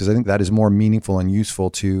through this, because I think that is more meaningful and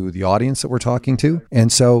useful to the audience that we're talking to.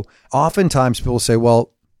 And so oftentimes people say,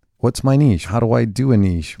 well, what's my niche? How do I do a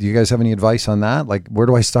niche? Do you guys have any advice on that? Like, where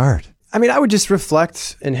do I start? I mean, I would just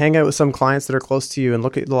reflect and hang out with some clients that are close to you and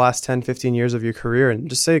look at the last 10, 15 years of your career and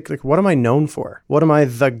just say, like, what am I known for? What am I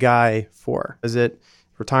the guy for? Is it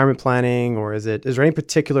retirement planning, or is there any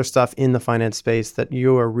particular stuff in the finance space that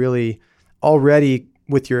you are really already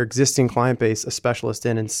with your existing client base a specialist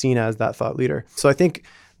in and seen as that thought leader? So I think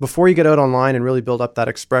before you get out online and really build up that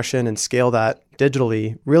expression and scale that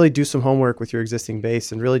digitally, really do some homework with your existing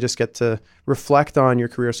base and really just get to reflect on your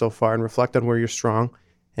career so far and reflect on where you're strong.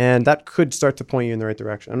 And that could start to point you in the right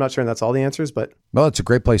direction. I'm not sure that's all the answers, but... Well, it's a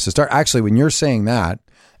great place to start. Actually, when you're saying that,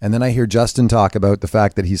 and then I hear Justin talk about the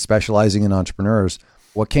fact that he's specializing in entrepreneurs,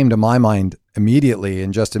 what came to my mind immediately,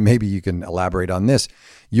 and Justin, maybe you can elaborate on this.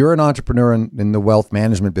 You're an entrepreneur in the wealth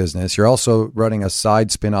management business. You're also running a side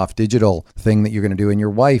spin-off digital thing that you're going to do. And your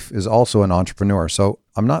wife is also an entrepreneur. So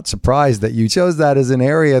I'm not surprised that you chose that as an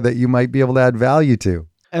area that you might be able to add value to.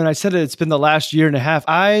 And I said it's been the last year and a half.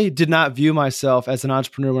 I did not view myself as an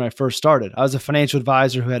entrepreneur when I first started. I was a financial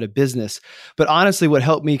advisor who had a business. But honestly, what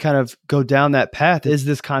helped me kind of go down that path is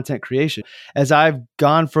this content creation. As I've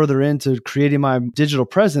gone further into creating my digital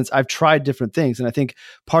presence, I've tried different things. And I think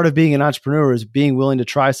part of being an entrepreneur is being willing to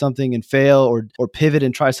try something and fail or pivot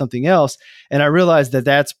and try something else. And I realized that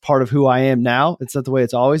that's part of who I am now. It's not the way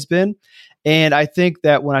it's always been. And I think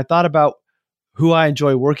that when I thought about who I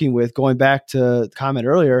enjoy working with, going back to the comment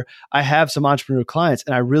earlier, I have some entrepreneur clients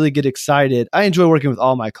and I really get excited. I enjoy working with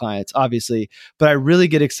all my clients, obviously, but I really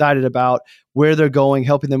get excited about where they're going,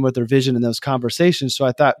 helping them with their vision in those conversations. So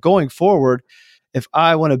I thought going forward, if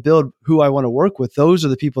I want to build who I want to work with, those are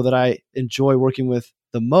the people that I enjoy working with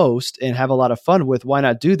the most and have a lot of fun with. Why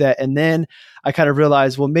not do that? And then I kind of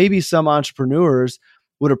realized, well, maybe some entrepreneurs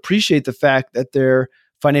would appreciate the fact that their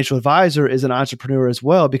financial advisor is an entrepreneur as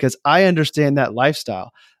well, because I understand that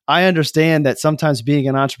lifestyle. I understand that sometimes being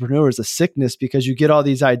an entrepreneur is a sickness because you get all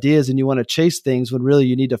these ideas and you want to chase things when really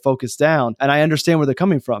you need to focus down. And I understand where they're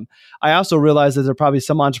coming from. I also realize that there are probably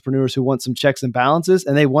some entrepreneurs who want some checks and balances,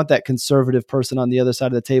 and they want that conservative person on the other side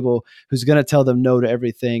of the table who's going to tell them no to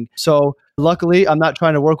everything. So luckily, I'm not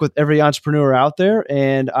trying to work with every entrepreneur out there,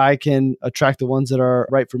 and I can attract the ones that are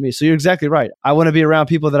right for me. So you're exactly right. I want to be around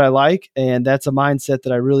people that I like, and that's a mindset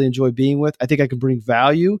that I really enjoy being with. I think I can bring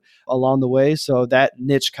value along the way. So that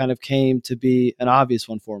niche kind of came to be an obvious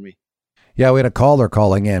one for me. Yeah, we had a caller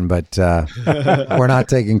calling in, but we're not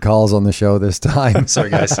taking calls on the show this time. Sorry,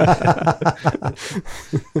 guys.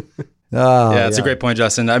 It's a great point,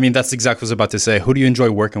 Justin. I mean, that's exactly what I was about to say. Who do you enjoy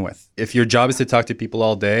working with? If your job is to talk to people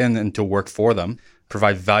all day and to work for them,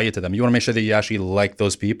 provide value to them, you want to make sure that you actually like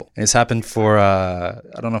those people. And it's happened for, I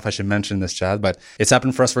don't know if I should mention this, Chad, but it's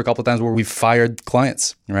happened for us for a couple of times where we've fired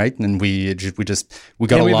clients, right? And we got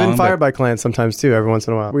along. We've been fired by clients sometimes too, every once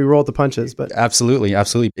in a while. We roll the punches, but. Absolutely.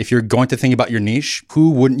 If you're going to think about your niche,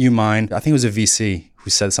 who wouldn't you mind? I think it was a VC who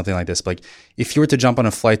said something like this, like, if you were to jump on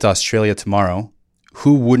a flight to Australia tomorrow,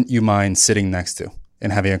 who wouldn't you mind sitting next to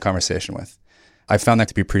and having a conversation with? I found that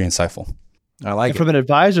to be pretty insightful. I like and it. From an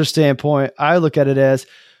advisor standpoint, I look at it as,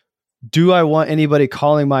 do I want anybody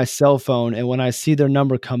calling my cell phone? And when I see their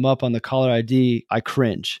number come up on the caller ID, I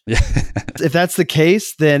cringe. If that's the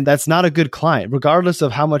case, then that's not a good client, regardless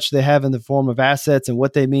of how much they have in the form of assets and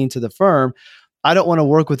what they mean to the firm. I don't want to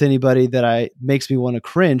work with anybody that makes me want to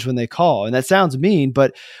cringe when they call. And that sounds mean,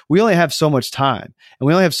 but we only have so much time and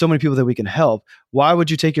we only have so many people that we can help. Why would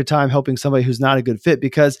you take your time helping somebody who's not a good fit?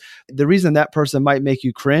 Because the reason that person might make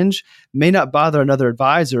you cringe may not bother another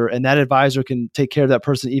advisor, and that advisor can take care of that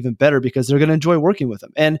person even better because they're going to enjoy working with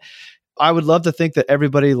them. And I would love to think that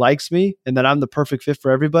everybody likes me and that I'm the perfect fit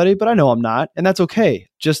for everybody, but I know I'm not. And that's okay.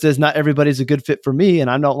 Just as not everybody's a good fit for me and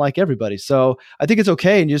I don't like everybody. So I think it's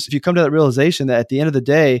okay. And if you come to that realization that at the end of the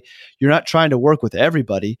day, you're not trying to work with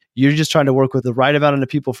everybody. You're just trying to work with the right amount of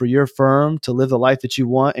people for your firm to live the life that you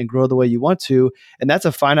want and grow the way you want to. And that's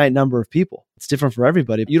a finite number of people. It's different for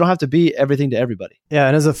everybody. You don't have to be everything to everybody. Yeah.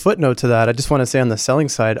 And as a footnote to that, I just want to say on the selling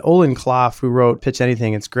side, Olin Klaff, who wrote Pitch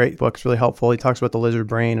Anything, it's a great book. It's really helpful. He talks about the lizard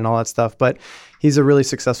brain and all that stuff, but he's a really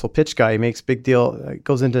successful pitch guy. He makes big deal,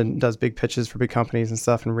 goes into and does big pitches for big companies and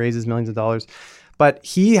stuff and raises millions of dollars. But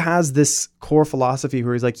he has this core philosophy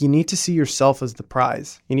where he's like, you need to see yourself as the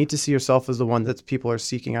prize. You need to see yourself as the one that people are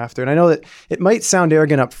seeking after. And I know that it might sound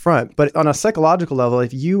arrogant up front, but on a psychological level,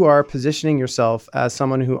 if you are positioning yourself as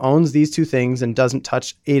someone who owns these two things and doesn't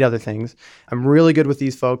touch 8 other things, I'm really good with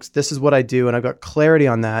these folks. This is what I do. And I've got clarity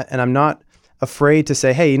on that. And I'm not afraid to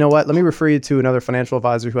say, hey, you know what? Let me refer you to another financial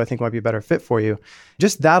advisor who I think might be a better fit for you.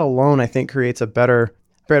 Just that alone, I think, creates a better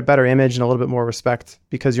image and a little bit more respect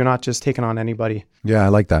because you're not just taking on anybody. Yeah, I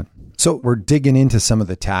like that. So we're digging into some of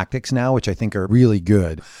the tactics now, which I think are really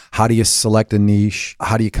good. How do you select a niche?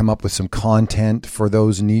 How do you come up with some content for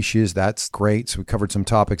those niches? That's great. So we covered some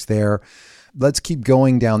topics there. Let's keep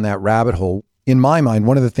going down that rabbit hole. In my mind,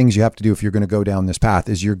 one of the things you have to do if you're going to go down this path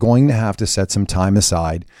is you're going to have to set some time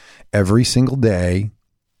aside every single day,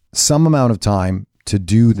 some amount of time to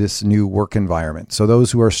do this new work environment. So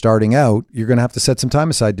those who are starting out, you're going to have to set some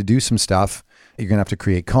time aside to do some stuff. You're going to have to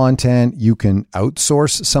create content. You can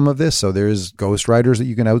outsource some of this. So there's ghostwriters that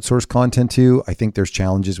you can outsource content to. I think there's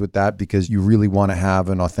challenges with that because you really want to have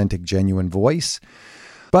an authentic, genuine voice.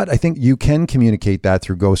 But I think you can communicate that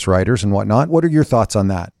through ghostwriters and whatnot. What are your thoughts on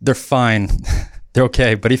that? They're fine. They're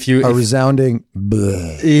okay. But if resounding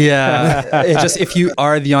bleh. Yeah. If you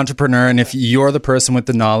are the entrepreneur and if you're the person with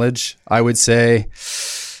the knowledge, I would say,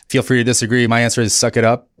 feel free to disagree. My answer is suck it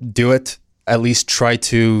up, do it. At least try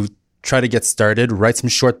to get started. Write some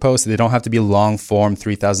short posts. They don't have to be long form,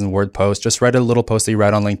 3,000 word posts. Just write a little post that you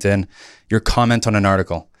write on LinkedIn, your comment on an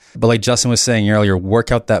article. But like Justin was saying earlier,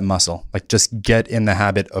 work out that muscle. Like just get in the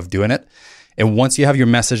habit of doing it. And once you have your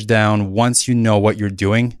message down, once you know what you're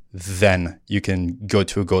doing, then you can go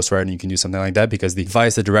to a ghostwriter and you can do something like that because the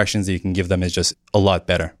advice, the directions that you can give them is just a lot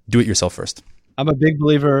better. Do it yourself first. I'm a big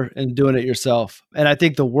believer in doing it yourself. And I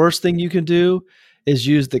think the worst thing you can do is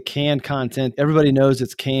use the canned content. Everybody knows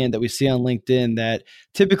it's canned that we see on LinkedIn that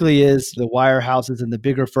typically is the wirehouses and the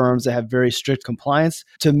bigger firms that have very strict compliance.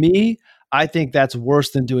 To me, I think that's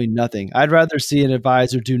worse than doing nothing. I'd rather see an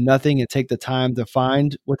advisor do nothing and take the time to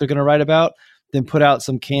find what they're going to write about than put out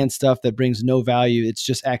some canned stuff that brings no value. It's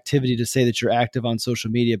just activity to say that you're active on social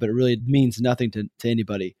media, but it really means nothing to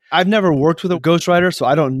anybody. I've never worked with a ghostwriter, so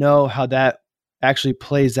I don't know how that actually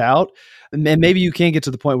plays out. And maybe you can get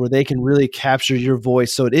to the point where they can really capture your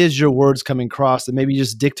voice. So it is your words coming across, and maybe you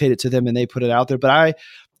just dictate it to them and they put it out there. But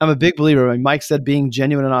I'm a big believer. I mean, Mike said being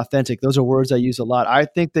genuine and authentic. Those are words I use a lot. I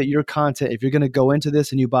think that your content, if you're going to go into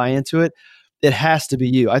this and you buy into it, it has to be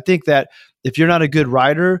you. I think that if you're not a good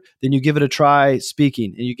writer, then you give it a try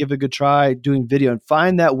speaking, and you give it a good try doing video, and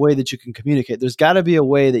find that way that you can communicate. There's got to be a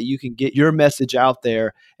way that you can get your message out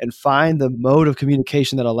there and find the mode of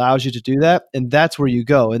communication that allows you to do that. And that's where you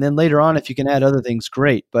go. And then later on, if you can add other things,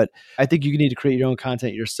 great. But I think you need to create your own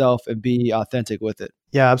content yourself and be authentic with it.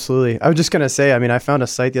 Yeah, absolutely. I was just going to say, I mean, I found a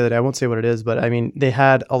site the other day. I won't say what it is, but I mean, they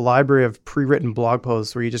had a library of pre-written blog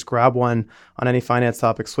posts where you just grab one on any finance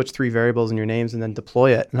topic, switch 3 variables in your names, and then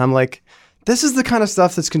deploy it. And I'm like, this is the kind of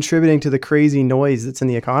stuff that's contributing to the crazy noise that's in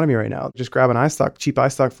the economy right now. Just grab an iStock, cheap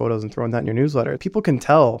iStock photos and throwing that in your newsletter. People can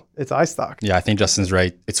tell it's iStock. Yeah, I think Justin's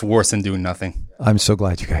right. It's worse than doing nothing. I'm so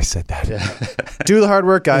glad you guys said that. Yeah. Do the hard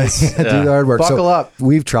work, guys. Do the hard work. Buckle up.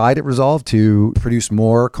 We've tried at Resolve to produce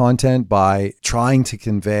more content by trying to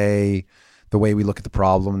convey the way we look at the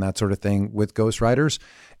problem and that sort of thing with ghostwriters.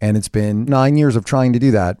 And it's been 9 years of trying to do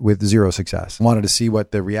that with zero success. Wanted to see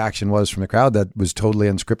what the reaction was from the crowd. That was totally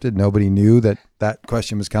unscripted. Nobody knew that that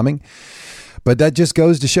question was coming. But that just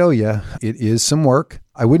goes to show you, it is some work.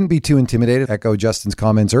 I wouldn't be too intimidated. Echo Justin's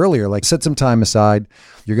comments earlier, like set some time aside.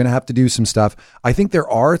 You're going to have to do some stuff. I think there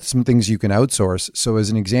are some things you can outsource. So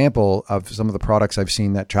as an example of some of the products I've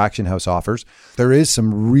seen that Traction House offers, there is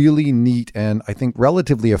some really neat and I think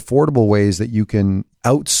relatively affordable ways that you can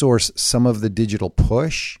outsource some of the digital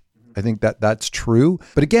push. I think that that's true.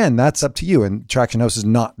 But again, that's up to you. And Traction House is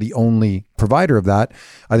not the only provider of that.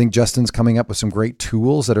 I think Justin's coming up with some great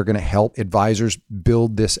tools that are going to help advisors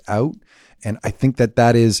build this out. And I think that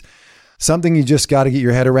that is something you just got to get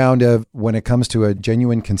your head around of when it comes to a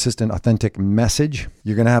genuine, consistent, authentic message.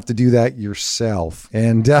 You're going to have to do that yourself.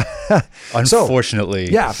 And unfortunately.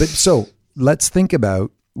 So let's think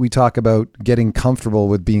about, we talk about getting comfortable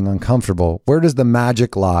with being uncomfortable. Where does the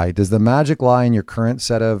magic lie? Does the magic lie in your current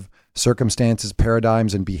set of circumstances,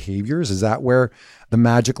 paradigms, and behaviors? Is that where the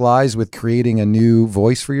magic lies with creating a new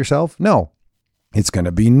voice for yourself? No. It's going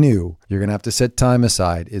to be new. You're going to have to set time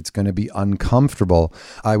aside. It's going to be uncomfortable.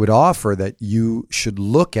 I would offer that you should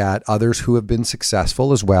look at others who have been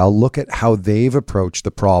successful as well. Look at how they've approached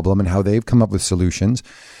the problem and how they've come up with solutions.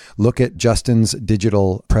 Look at Justin's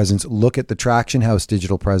digital presence. Look at the Traction House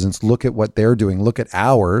digital presence. Look at what they're doing. Look at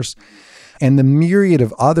ours and the myriad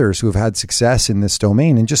of others who have had success in this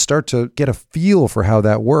domain, and just start to get a feel for how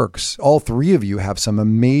that works. All 3 of you have some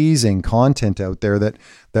amazing content out there that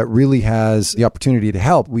really has the opportunity to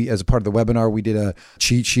help. We, as a part of the webinar, we did a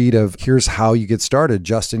cheat sheet of here's how you get started.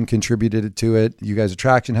 Justin contributed to it. You guys at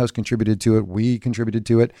Traction House contributed to it. We contributed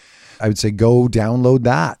to it. I would say go download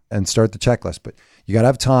that and start the checklist. But you got to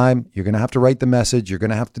have time. You're going to have to write the message. You're going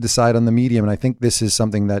to have to decide on the medium. And I think this is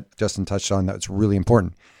something that Justin touched on that's really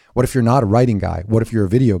important. What if you're not a writing guy? What if you're a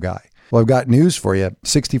video guy? Well, I've got news for you.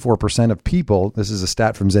 64% of people, this is a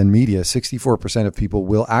stat from Zen Media, 64% of people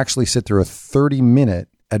will actually sit through a 30-minute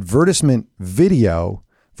advertisement video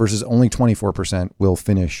versus only 24% will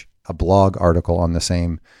finish a blog article on the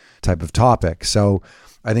same type of topic. So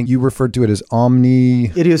I think you referred to it as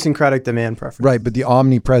idiosyncratic demand preference. Right, but the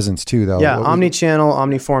omnipresence too, though. Yeah, omni-channel,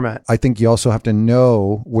 omni-format. I think you also have to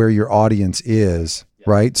know where your audience is.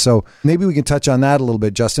 Right. So maybe we can touch on that a little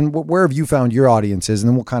bit, Justin. Where have you found your audience is? And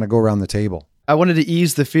then we'll kind of go around the table. I wanted to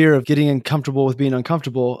ease the fear of getting uncomfortable with being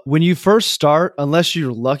uncomfortable. When you first start, unless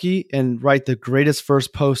you're lucky and write the greatest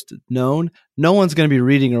first post known, no one's going to be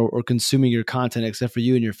reading or consuming your content except for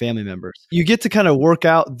you and your family members. You get to kind of work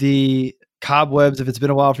out the cobwebs if it's been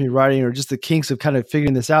a while from your writing, or just the kinks of kind of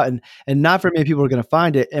figuring this out. And not very many people are going to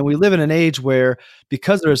find it. And we live in an age where,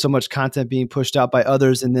 because there is so much content being pushed out by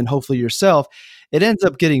others and then hopefully yourself, it ends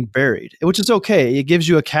up getting buried, which is okay. It gives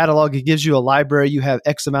you a catalog. It gives you a library. You have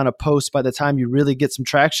X amount of posts by the time you really get some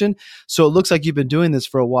traction. So it looks like you've been doing this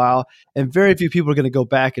for a while, and very few people are going to go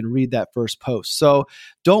back and read that first post. So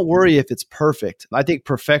don't worry if it's perfect. I think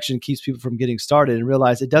perfection keeps people from getting started, and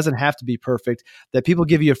realize it doesn't have to be perfect, that people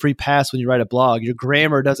give you a free pass when you write a blog. Your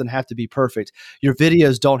grammar doesn't have to be perfect. Your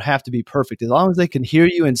videos don't have to be perfect. As long as they can hear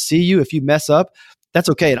you and see you, if you mess up, that's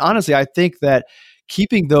okay. And honestly, I think that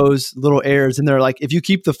keeping those little errors in there, like if you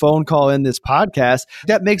keep the phone call in this podcast,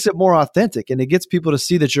 that makes it more authentic, and it gets people to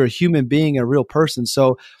see that you're a human being, a real person.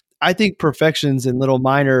 So I think perfections and little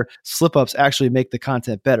minor slip-ups actually make the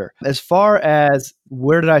content better. As far as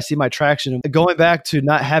where did I see my traction, going back to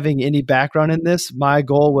not having any background in this, my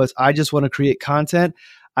goal was I just want to create content.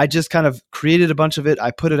 I just kind of created a bunch of it.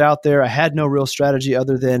 I put it out there. I had no real strategy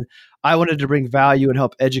other than I wanted to bring value and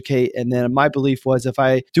help educate. And then my belief was if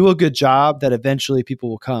I do a good job, that eventually people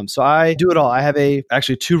will come. So I do it all. I have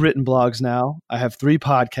actually 2 written blogs now. I have 3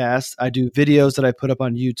 podcasts. I do videos that I put up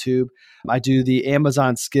on YouTube. I do the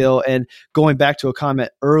Amazon skill. And going back to a comment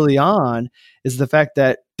early on is the fact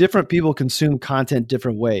that different people consume content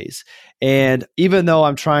different ways. And even though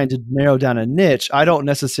I'm trying to narrow down a niche, I don't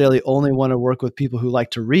necessarily only want to work with people who like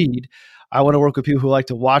to read. I want to work with people who like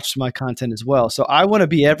to watch my content as well. So I want to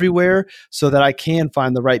be everywhere so that I can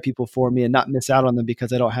find the right people for me and not miss out on them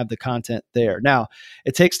because I don't have the content there. Now,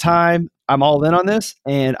 it takes time. I'm all in on this,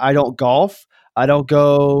 and I don't golf. I don't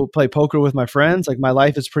go play poker with my friends. Like, my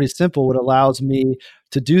life is pretty simple, what allows me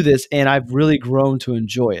to do this, and I've really grown to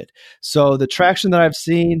enjoy it. So the traction that I've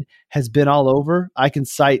seen has been all over. I can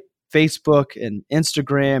cite Facebook and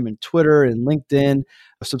Instagram and Twitter and LinkedIn,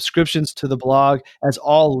 subscriptions to the blog as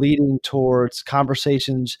all leading towards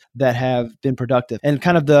conversations that have been productive. And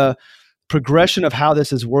kind of the progression of how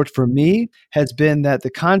this has worked for me has been that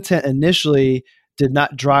the content initially did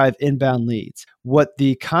not drive inbound leads. What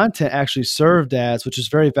the content actually served as, which is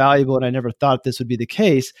very valuable, and I never thought this would be the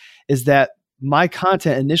case, is that my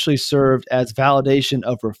content initially served as validation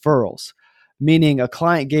of referrals. Meaning a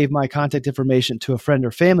client gave my contact information to a friend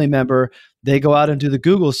or family member. They go out and do the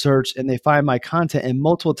Google search and they find my content. And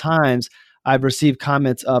multiple times I've received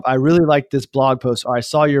comments of, I really like this blog post, or I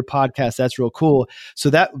saw your podcast. That's real cool.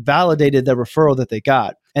 So that validated the referral that they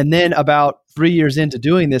got. And then about 3 years into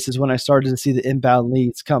doing this is when I started to see the inbound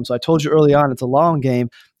leads come. So I told you early on, it's a long game.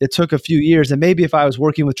 It took a few years. And maybe if I was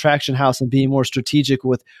working with Traction House and being more strategic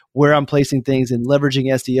with where I'm placing things and leveraging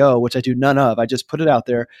SEO, which I do none of, I just put it out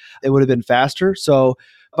there, it would have been faster. So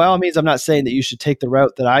by all means, I'm not saying that you should take the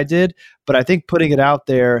route that I did, but I think putting it out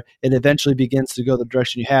there, it eventually begins to go the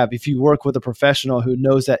direction you have. If you work with a professional who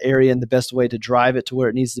knows that area and the best way to drive it to where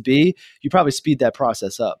it needs to be, you probably speed that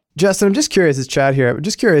process up. Justin, I'm just curious, it's Chad here. I'm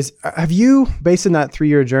just curious, have you, based on that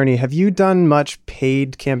 3-year journey, have you done much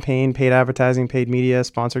paid campaign, paid advertising, paid media,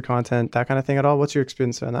 sponsored content, that kind of thing at all? What's your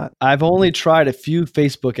experience on that? I've only tried a few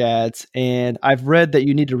Facebook ads, and I've read that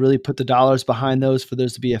you need to really put the dollars behind those for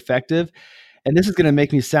those to be effective. And this is going to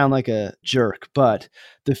make me sound like a jerk, but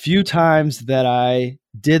the few times that I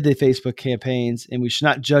did the Facebook campaigns, and we should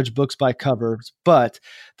not judge books by covers, but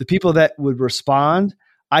the people that would respond,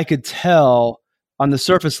 I could tell on the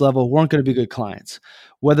surface level weren't going to be good clients.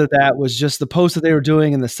 Whether that was just the posts that they were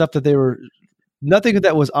doing and the stuff that they were, nothing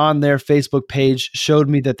that was on their Facebook page showed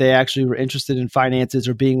me that they actually were interested in finances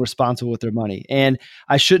or being responsible with their money. And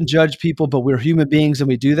I shouldn't judge people, but we're human beings and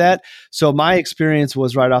we do that. So my experience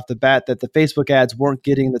was right off the bat that the Facebook ads weren't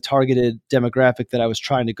getting the targeted demographic that I was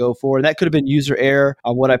trying to go for. And that could have been user error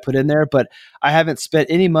on what I put in there, but I haven't spent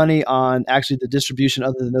any money on actually the distribution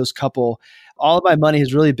other than those couple. All of my money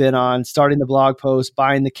has really been on starting the blog posts,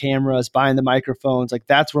 buying the cameras, buying the microphones. Like,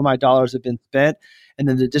 that's where my dollars have been spent. And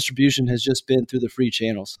then the distribution has just been through the free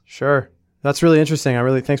channels. Sure. That's really interesting.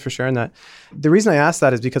 Thanks for sharing that. The reason I asked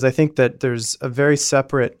that is because I think that there's a very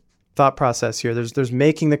separate thought process here. There's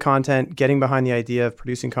making the content, getting behind the idea of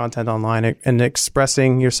producing content online and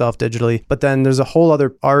expressing yourself digitally. But then there's a whole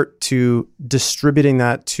other art to distributing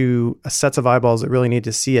that to sets of eyeballs that really need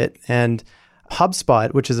to see it. And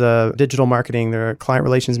HubSpot, which is a digital marketing, they're a client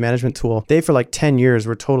relations management tool. They, for like 10 years,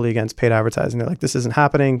 were totally against paid advertising. They're like, this isn't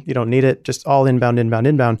happening. You don't need it. Just all inbound.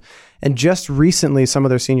 And just recently, some of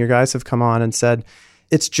their senior guys have come on and said,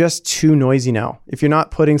 it's just too noisy now. If you're not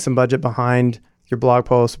putting some budget behind your blog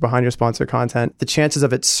posts, behind your sponsored content, the chances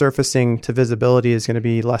of it surfacing to visibility is going to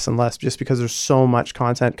be less and less just because there's so much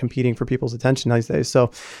content competing for people's attention these days.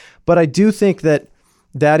 So, but I do think that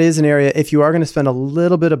is an area, if you are going to spend a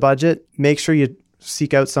little bit of budget, make sure you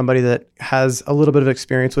seek out somebody that has a little bit of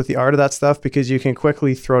experience with the art of that stuff, because you can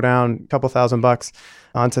quickly throw down a couple $1,000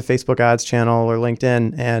 onto Facebook ads channel or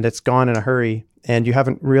LinkedIn and it's gone in a hurry and you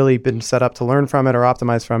haven't really been set up to learn from it or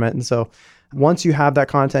optimize from it. And so once you have that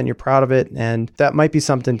content, you're proud of it, and that might be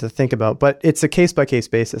something to think about, but it's a case-by-case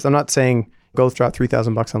basis. I'm not saying go drop $3,000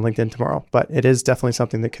 on LinkedIn tomorrow, but it is definitely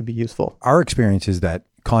something that could be useful. Our experience is that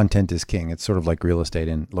content is king. It's sort of like real estate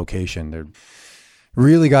and location. They're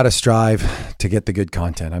really got to strive to get the good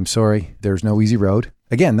content. I'm sorry, there's no easy road.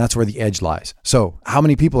 Again, that's where the edge lies. So how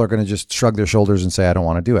many people are going to just shrug their shoulders and say, I don't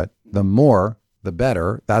want to do it? The more, the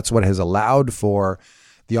better. That's what has allowed for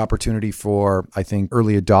the opportunity for, I think,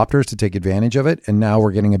 early adopters to take advantage of it. And now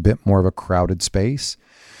we're getting a bit more of a crowded space.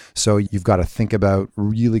 So you've got to think about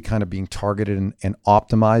really kind of being targeted and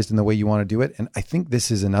optimized in the way you want to do it. And I think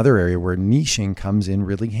this is another area where niching comes in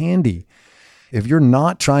really handy. If you're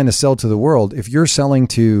not trying to sell to the world, if you're selling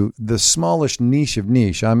to the smallest niche of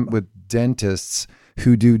niche, I'm with dentists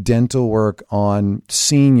who do dental work on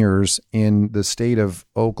seniors in the state of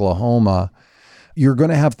Oklahoma, you're going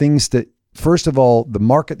to have things that, first of all, the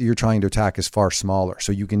market that you're trying to attack is far smaller.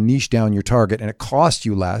 So you can niche down your target and it costs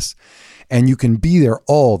you less, and you can be there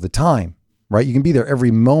all the time, right? You can be there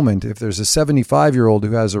every moment. If there's a 75-year-old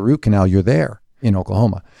who has a root canal, you're there in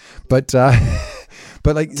Oklahoma. But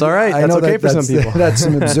like, it's all right. I know that's okay for some people. That's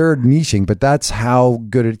some absurd niching, but that's how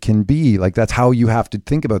good it can be. Like, that's how you have to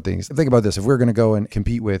think about things. Think about this. If we're going to go and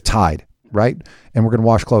compete with Tide, right? And we're going to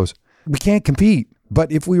wash clothes, we can't compete.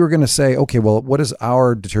 But if we were going to say, okay, well, what does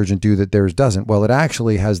our detergent do that theirs doesn't? Well, it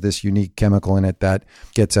actually has this unique chemical in it that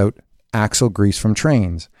gets out axle grease from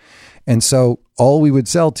trains. And so all we would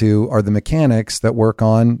sell to are the mechanics that work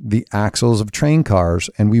on the axles of train cars,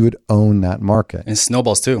 and we would own that market. And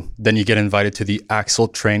snowballs too. Then you get invited to the Axle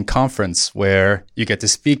Train Conference where you get to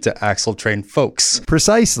speak to Axle Train folks.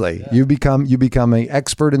 Precisely. Yeah. You become an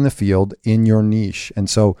expert in the field in your niche. And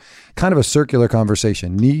so kind of a circular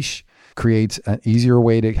conversation. Niche creates an easier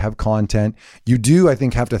way to have content. You do, I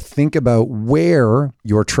think, have to think about where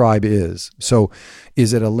your tribe is. So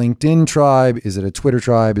is it a LinkedIn tribe? Is it a Twitter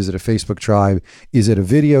tribe? Is it a Facebook tribe? Is it a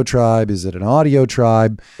video tribe? Is it an audio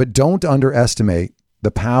tribe? But don't underestimate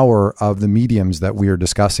the power of the mediums that we are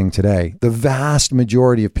discussing today. The vast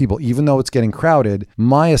majority of people, even though it's getting crowded,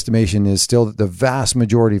 my estimation is still that the vast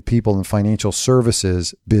majority of people in the financial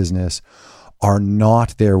services business are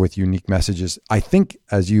not there with unique messages. I think,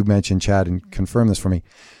 as you mentioned, Chad, and confirm this for me,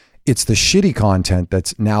 it's the shitty content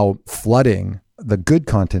that's now flooding. The good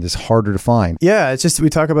content is harder to find. Yeah, it's just, we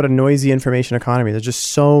talk about a noisy information economy. There's just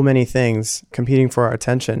so many things competing for our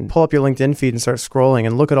attention. Pull up your LinkedIn feed and start scrolling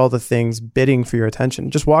and look at all the things bidding for your attention.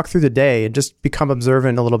 Just walk through the day and just become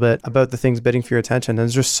observant a little bit about the things bidding for your attention. And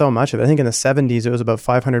there's just so much of it. I think in the 70s, it was about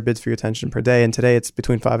 500 bids for your attention per day. And today it's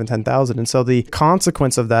between 5,000 and 10,000. And so the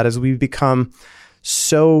consequence of that is we become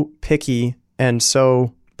so picky and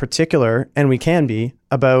so particular, and we can be,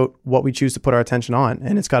 about what we choose to put our attention on.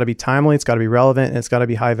 And it's got to be timely, it's got to be relevant, and it's got to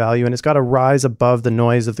be high value, and it's got to rise above the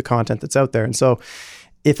noise of the content that's out there. And so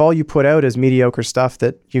if all you put out is mediocre stuff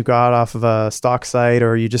that you got off of a stock site,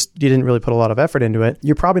 or you didn't really put a lot of effort into it,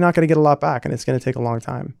 you're probably not going to get a lot back, and it's going to take a long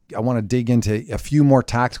time. I want to dig into a few more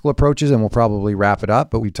tactical approaches, and we'll probably wrap it up.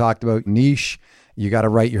 But we talked about niche. You got to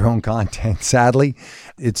write your own content. Sadly,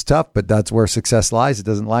 it's tough, but that's where success lies. It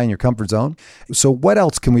doesn't lie in your comfort zone. So what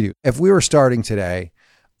else can we do? If we were starting today,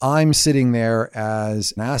 I'm sitting there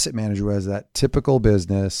as an asset manager who has that typical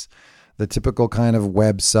business, the typical kind of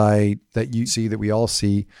website that you see, that we all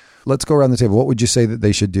see. Let's go around the table. What would you say that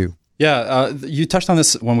they should do? Yeah, you touched on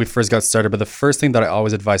this when we first got started, but the first thing that I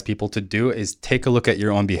always advise people to do is take a look at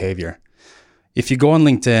your own behavior. If you go on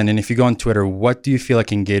LinkedIn and if you go on Twitter, what do you feel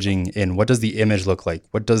like engaging in? What does the image look like?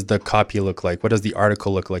 What does the copy look like? What does the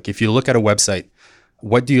article look like? If you look at a website,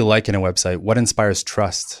 what do you like in a website? What inspires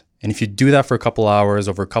trust? And if you do that for a couple hours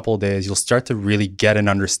over a couple of days, you'll start to really get an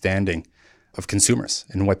understanding of consumers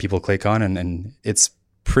and what people click on. And it's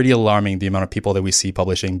pretty alarming, the amount of people that we see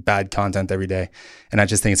publishing bad content every day. And I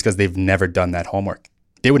just think it's because they've never done that homework.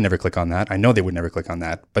 They would never click on that. I know they would never click on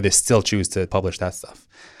that, but they still choose to publish that stuff.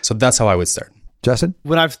 So that's how I would start. Justin?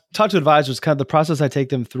 When I've talked to advisors, kind of the process I take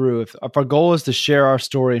them through, if our goal is to share our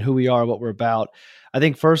story and who we are, what we're about, I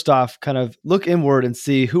think first off, kind of look inward and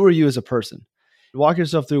see, who are you as a person? Walk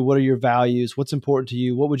yourself through, what are your values? What's important to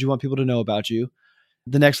you? What would you want people to know about you?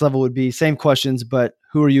 The next level would be same questions, but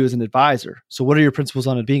who are you as an advisor? So what are your principles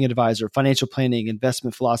on being an advisor, financial planning,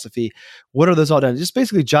 investment philosophy? What are those all done? Just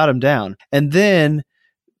basically jot them down. And then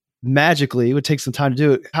magically, it would take some time to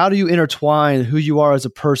do it. How do you intertwine who you are as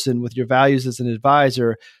a person with your values as an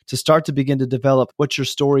advisor to start to begin to develop what your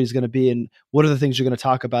story is going to be, and what are the things you're going to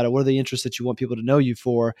talk about, and what are the interests that you want people to know you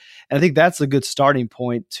for? And I think that's a good starting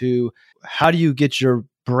point to how do you get your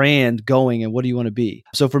brand going and what do you want to be?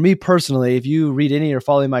 So for me personally, if you read any or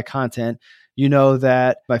follow my content, you know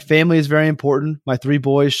that my family is very important. My 3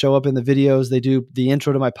 boys show up in the videos. They do the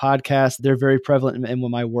intro to my podcast. They're very prevalent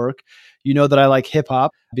in my work. You know that I like hip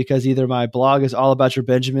hop because either my blog is All About Your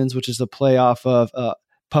Benjamins, which is a play off of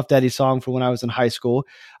Puff Daddy song from when I was in high school.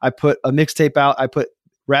 I put a mixtape out. I put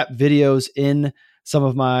rap videos in some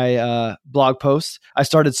of my blog posts. I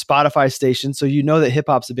started Spotify stations. So you know that hip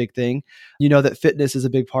hop's a big thing. You know that fitness is a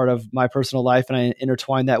big part of my personal life, and I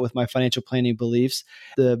intertwine that with my financial planning beliefs.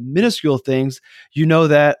 The minuscule things, you know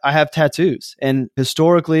that I have tattoos. And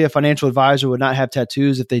historically, a financial advisor would not have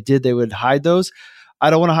tattoos. If they did, they would hide those. I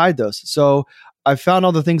don't want to hide those. So I found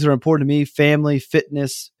all the things that are important to me: family,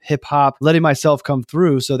 fitness, hip hop, letting myself come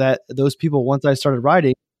through so that those people, once I started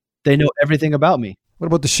writing, they know everything about me. What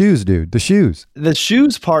about the shoes, dude? The shoes. The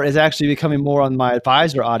shoes part is actually becoming more on my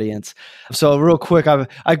advisor audience. So real quick,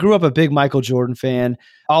 I grew up a big Michael Jordan fan,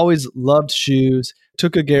 always loved shoes,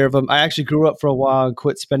 took good care of them. I actually grew up for a while and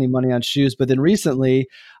quit spending money on shoes. But then recently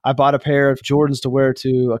I bought a pair of Jordans to wear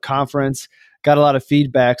to a conference, got a lot of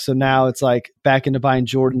feedback. So now it's like back into buying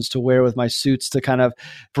Jordans to wear with my suits to kind of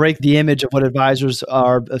break the image of what advisors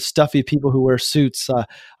are, stuffy people who wear suits.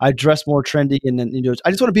 I dress more trendy, and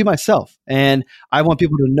I just want to be myself. And I want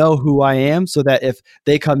people to know who I am so that if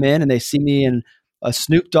they come in and they see me in a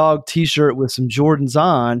Snoop Dogg t-shirt with some Jordans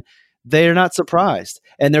on, they're not surprised.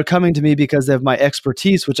 And they're coming to me because of my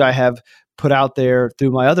expertise, which I have put out there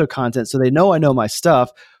through my other content. So they know I know my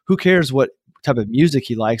stuff. Who cares what type of music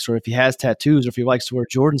he likes, or if he has tattoos, or if he likes to wear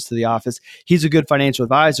Jordans to the office? He's a good financial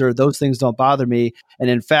advisor. Those things don't bother me.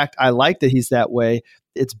 And in fact, I like that he's that way.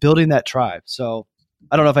 It's building that tribe. So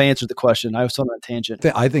I don't know if I answered the question. I was on a tangent.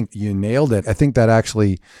 I think you nailed it. I think that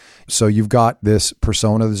actually, so you've got this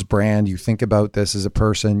persona, this brand, you think about this as a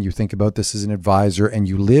person, you think about this as an advisor, and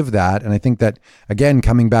you live that. And I think that, again,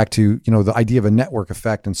 coming back to, the idea of a network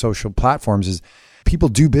effect and social platforms is people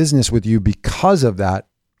do business with you because of that.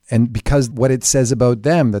 And because what it says about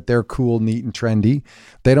them, that they're cool, neat, and trendy.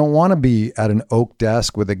 They don't want to be at an oak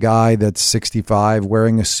desk with a guy that's 65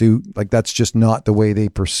 wearing a suit. Like, that's just not the way they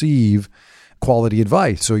perceive quality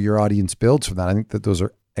advice. So your audience builds from that. I think that those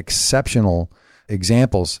are exceptional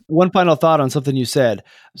examples. One final thought on something you said.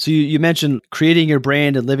 So you mentioned creating your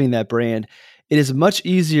brand and living that brand. It is much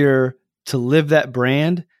easier to live that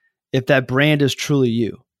brand if that brand is truly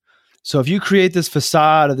you. So if you create this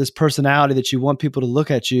facade of this personality that you want people to look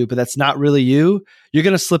at you, but that's not really you, you're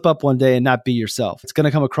going to slip up one day and not be yourself. It's going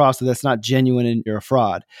to come across that that's not genuine and you're a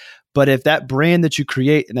fraud. But if that brand that you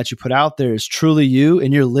create and that you put out there is truly you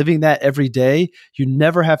and you're living that every day, you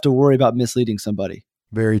never have to worry about misleading somebody.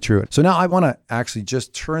 Very true. So now I want to actually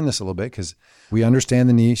just turn this a little bit, because we understand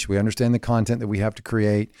the niche, we understand the content that we have to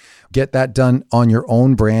create. Get that done on your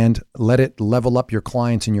own brand. Let it level up your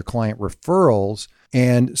clients and your client referrals.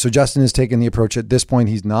 And so Justin has taken the approach at this point,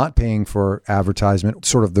 he's not paying for advertisement,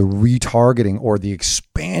 sort of the retargeting or the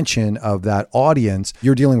expansion of that audience.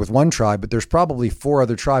 You're dealing with one tribe, but there's probably 4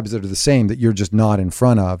 other tribes that are the same that you're just not in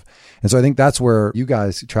front of. And so I think that's where you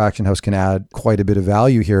guys, Traction House, can add quite a bit of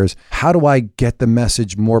value here, is how do I get the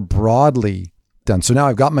message more broadly done? So now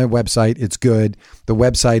I've got my website. It's good. The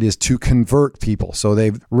website is to convert people. So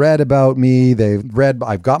they've read about me.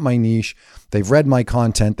 I've got my niche. They've read my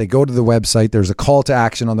content. They go to the website. There's a call to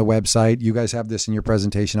action on the website. You guys have this in your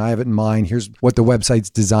presentation. I have it in mine. Here's what the website's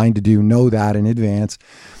designed to do. Know that in advance.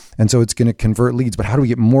 And so it's going to convert leads. But how do we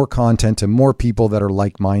get more content to more people that are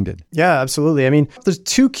like-minded? Yeah, absolutely. I mean, there's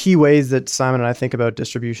 2 key ways that Simon and I think about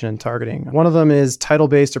distribution and targeting. One of them is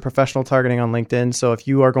title-based or professional targeting on LinkedIn. So if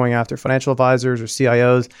you are going after financial advisors or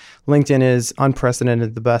CIOs, LinkedIn is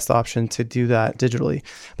unprecedented, the best option to do that digitally.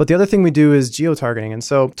 But the other thing we do is geo-targeting. And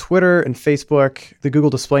so Twitter and Facebook, the Google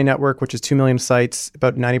Display Network, which is 2 million sites,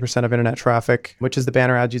 about 90% of internet traffic, which is the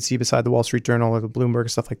banner ads you'd see beside the Wall Street Journal or the Bloomberg,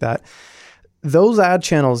 stuff like that. Those ad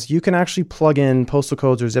channels, you can actually plug in postal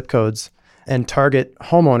codes or zip codes and target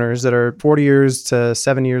homeowners that are 40 years to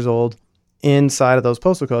 7 years old inside of those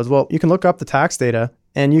postal codes. Well, you can look up the tax data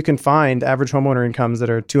and you can find average homeowner incomes that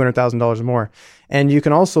are $200,000 or more. And you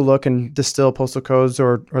can also look and distill postal codes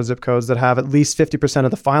or zip codes that have at least 50%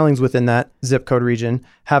 of the filings within that zip code region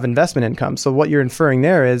have investment income. So what you're inferring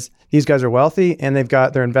there is these guys are wealthy and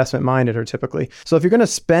they're investment minded, or typically. So if you're going to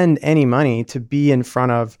spend any money to be in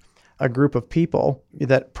front of a group of people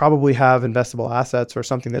that probably have investable assets or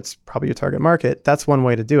something that's probably your target market, that's one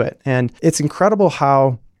way to do it. And it's incredible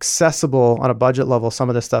how accessible on a budget level some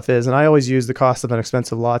of this stuff is. And I always use the cost of an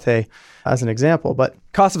expensive latte as an example, but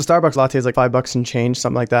cost of a Starbucks latte is like $5 and change,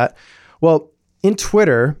 something like that. Well, in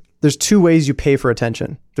Twitter, there's 2 ways you pay for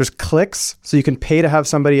attention. There's clicks. So you can pay to have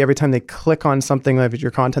somebody, every time they click on something like your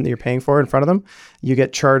content that you're paying for in front of them, you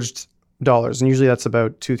get charged dollars. And usually that's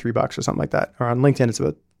about $2-3 or something like that. Or on LinkedIn, it's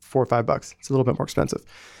about $4 or $5. It's a little bit more expensive.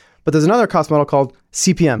 But there's another cost model called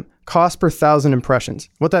CPM, cost per 1,000 impressions.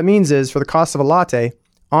 What that means is for the cost of a latte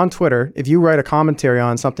on Twitter, if you write a commentary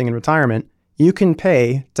on something in retirement, you can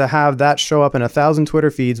pay to have that show up in 1,000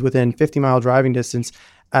 Twitter feeds within 50-mile driving distance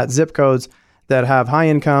at zip codes that have high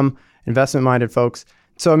income, investment-minded folks.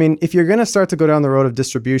 So, I mean, if you're going to start to go down the road of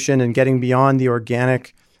distribution and getting beyond the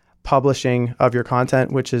organic publishing of your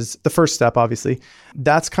content, which is the first step, obviously,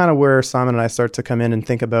 that's kind of where Simon and I start to come in and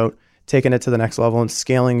think about taking it to the next level and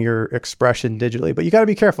scaling your expression digitally. But you got to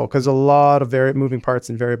be careful because a lot of moving parts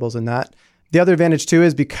and variables in that. The other advantage too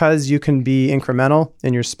is because you can be incremental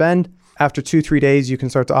in your spend. After 2-3 days, you can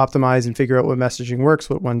start to optimize and figure out what messaging works,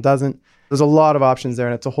 what one doesn't. There's a lot of options there,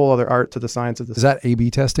 and it's a whole other art to the science of this. Is that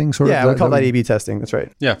A/B testing? Yeah, we call that A/B testing. That's right.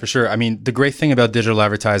 Yeah, for sure. I mean, the great thing about digital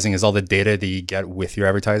advertising is all the data that you get with your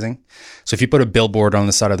advertising. So if you put a billboard on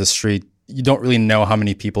the side of the street, you don't really know how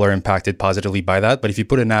many people are impacted positively by that. But if you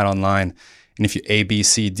put an ad online, and if you A, B,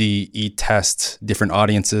 C, D, E test different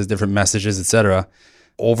audiences, different messages, etc.,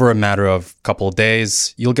 over a matter of a couple of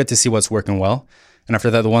days, you'll get to see what's working well. And after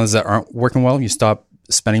that, the ones that aren't working well, you stop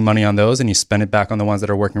spending money on those and you spend it back on the ones that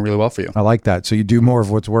are working really well for you. I like that. So you do more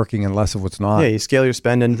of what's working and less of what's not. Yeah, you scale your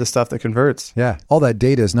spend into the stuff that converts. Yeah. All that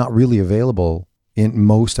data is not really available in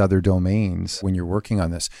most other domains when you're working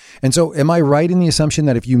on this. And so am I right in the assumption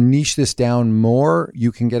that if you niche this down more,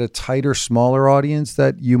 you can get a tighter, smaller audience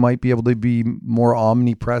that you might be able to be more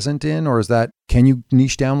omnipresent in? Or can you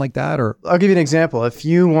niche down like that? Or I'll give you an example. If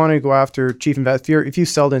you want to go after if you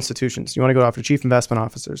sell to institutions, you want to go after chief investment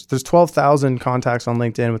officers. There's 12,000 contacts on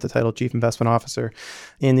LinkedIn with the title chief investment officer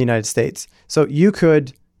in the United States. So you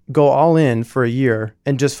could go all in for a year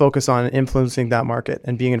and just focus on influencing that market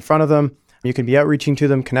and being in front of them. You can be outreaching to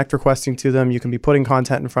them, connect requesting to them. You can be putting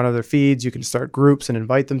content in front of their feeds. You can start groups and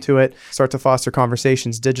invite them to it, start to foster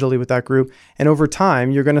conversations digitally with that group. And over time,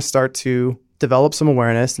 you're going to start to develop some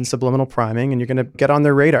awareness and subliminal priming, and you're going to get on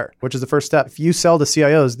their radar, which is the first step. If you sell to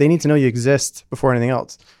CIOs, they need to know you exist before anything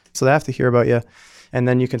else. So they have to hear about you. And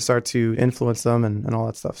then you can start to influence them and all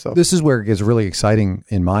that stuff. So this is where it gets really exciting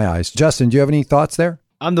in my eyes. Justin, do you have any thoughts there?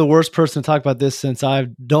 I'm the worst person to talk about this since I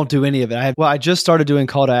don't do any of it. I just started doing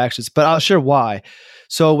call to actions, but I'll share why.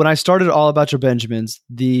 So when I started All About Your Benjamins,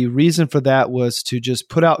 the reason for that was to just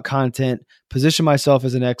put out content, position myself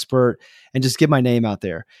as an expert, and just get my name out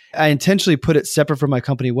there. I intentionally put it separate from my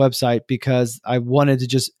company website because I wanted to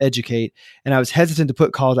just educate. And I was hesitant to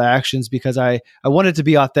put call to actions because I wanted to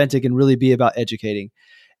be authentic and really be about educating.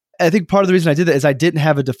 I think part of the reason I did that is I didn't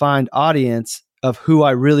have a defined audience of who I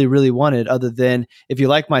really, really wanted, other than if you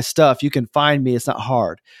like my stuff, you can find me. It's not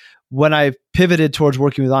hard. When I pivoted towards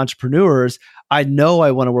working with entrepreneurs, I know I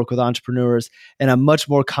want to work with entrepreneurs, and I'm much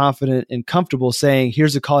more confident and comfortable saying,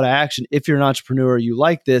 here's a call to action. If you're an entrepreneur, you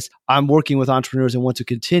like this, I'm working with entrepreneurs and want to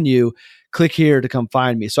continue, click here to come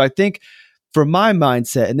find me. So I think for my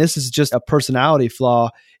mindset, and this is just a personality flaw,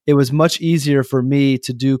 it was much easier for me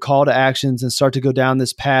to do call to actions and start to go down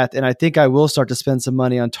this path. And I think I will start to spend some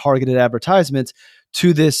money on targeted advertisements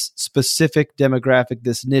to this specific demographic,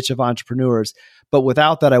 this niche of entrepreneurs. But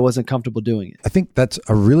without that, I wasn't comfortable doing it. I think that's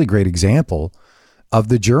a really great example of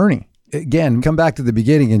the journey. Again, come back to the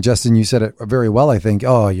beginning. And Justin, you said it very well, I think.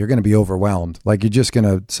 Oh, you're going to be overwhelmed. Like you're just going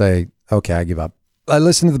to say, okay, I give up. I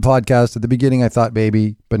listened to the podcast at the beginning. I thought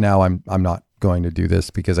maybe, but now I'm not going to do this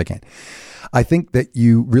because I can't. I think that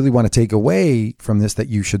you really want to take away from this that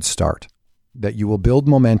you should start, that you will build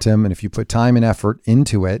momentum. And if you put time and effort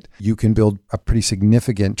into it, you can build a pretty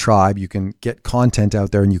significant tribe. You can get content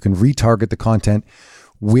out there and you can retarget the content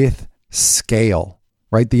with scale,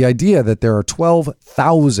 right? The idea that there are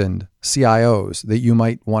 12,000 CIOs that you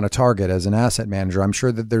might want to target as an asset manager. I'm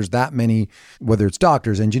sure that there's that many, whether it's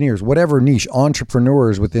doctors, engineers, whatever niche,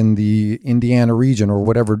 entrepreneurs within the Indiana region or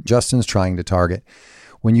whatever Justin's trying to target.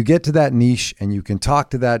 When you get to that niche and you can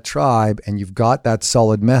talk to that tribe and you've got that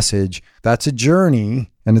solid message, that's a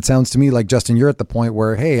journey. And it sounds to me like, Justin, you're at the point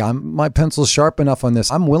where, hey, my pencil's sharp enough on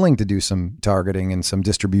this. I'm willing to do some targeting and some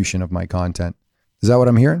distribution of my content. Is that what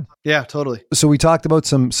I'm hearing? Yeah, totally. So we talked about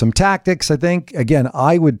some tactics, I think. Again,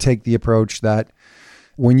 I would take the approach that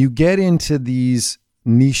when you get into these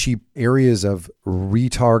niche areas of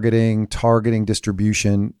retargeting, targeting,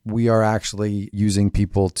 distribution, we are actually using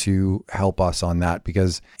people to help us on that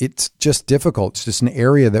because it's just difficult. It's just an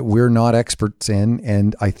area that we're not experts in.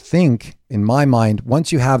 And I think, in my mind,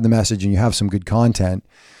 once you have the message and you have some good content,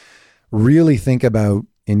 really think about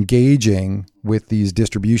engaging with these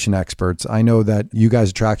distribution experts. I know that you guys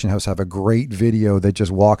at Traction House have a great video that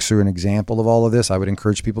just walks through an example of all of this. I would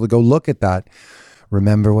encourage people to go look at that.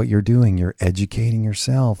 Remember what you're doing. You're educating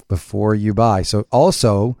yourself before you buy. So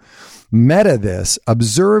also meta this,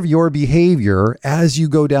 observe your behavior as you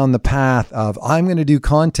go down the path of, I'm going to do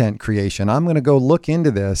content creation. I'm going to go look into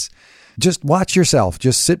this. Just watch yourself.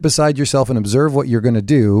 Just sit beside yourself and observe what you're going to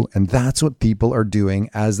do. And that's what people are doing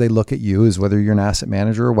as they look at you, is whether you're an asset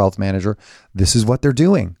manager or wealth manager. This is what they're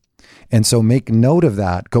doing. And so make note of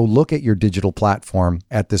that. Go look at your digital platform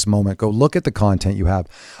at this moment. Go look at the content you have.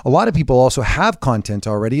 A lot of people also have content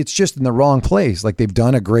already. It's just in the wrong place. Like they've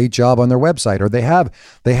done a great job on their website, or they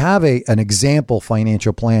have an example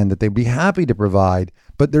financial plan that they'd be happy to provide,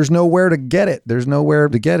 but there's nowhere to get it. There's nowhere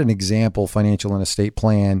to get an example financial and estate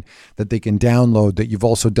plan that they can download that you've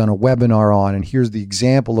also done a webinar on. And here's the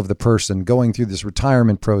example of the person going through this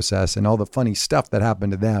retirement process and all the funny stuff that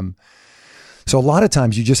happened to them. So a lot of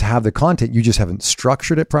times you just have the content, you just haven't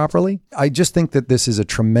structured it properly. I just think that this is a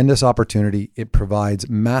tremendous opportunity. It provides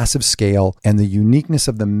massive scale, and the uniqueness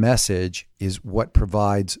of the message is what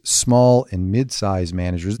provides small and mid-sized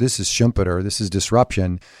managers. This is Schumpeter, this is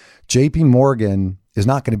disruption. JP Morgan is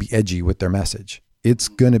not going to be edgy with their message. It's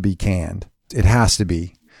going to be canned. It has to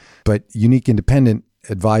be. But unique independent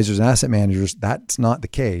advisors and asset managers, that's not the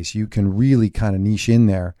case. You can really kind of niche in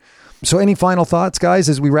there. So any final thoughts, guys,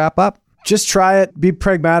 as we wrap up? Just try it. Be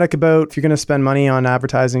pragmatic about if you're going to spend money on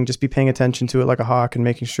advertising, just be paying attention to it like a hawk and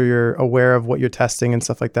making sure you're aware of what you're testing and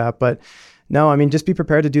stuff like that. But no, I mean, just be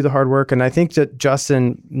prepared to do the hard work. And I think that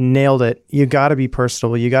Justin nailed it. You got to be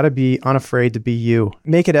personable. You got to be unafraid to be you.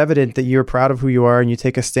 Make it evident that you're proud of who you are and you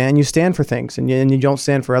take a stand. You stand for things and you don't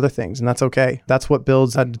stand for other things. And that's okay. That's what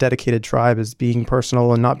builds a dedicated tribe, is being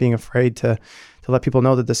personal and not being afraid to let people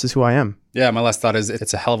know that this is who I am. Yeah, my last thought is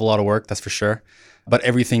it's a hell of a lot of work, that's for sure. But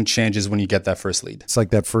everything changes when you get that first lead. It's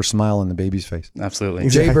like that first smile on the baby's face. Absolutely.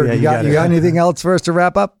 Jaybird, Yeah, you got anything else for us to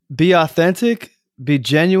wrap up? Be authentic, be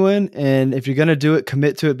genuine, and if you're going to do it,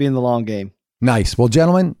 commit to it being the long game. Nice. Well,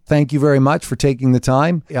 gentlemen, thank you very much for taking the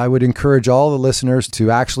time. I would encourage all the listeners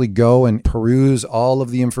to actually go and peruse all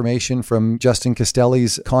of the information from Justin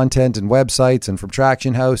Castelli's content and websites, and from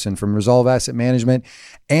Traction House and from Resolve Asset Management,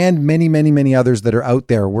 and many, many, many others that are out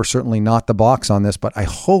there. We're certainly not the box on this, but I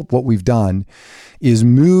hope what we've done is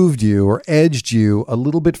moved you or edged you a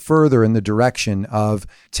little bit further in the direction of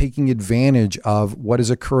taking advantage of what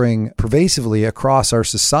is occurring pervasively across our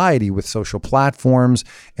society with social platforms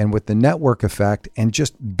and with the network effect, and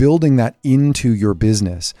just building that into your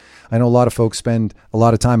business. I know a lot of folks spend a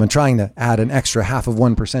lot of time on trying to add an extra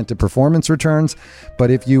 0.5% to performance returns,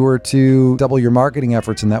 but if you were to double your marketing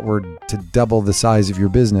efforts and that were to double the size of your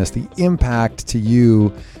business, the impact to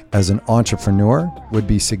you as an entrepreneur would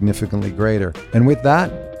be significantly greater. And with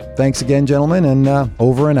that, thanks again, gentlemen, and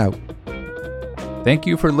over and out. Thank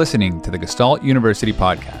you for listening to the Gestalt University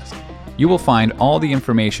podcast. You will find all the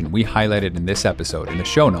information we highlighted in this episode in the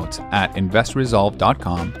show notes at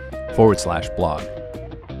investresolve.com/blog.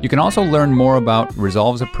 You can also learn more about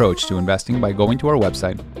Resolve's approach to investing by going to our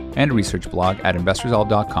website and research blog at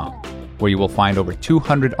investresolve.com, where you will find over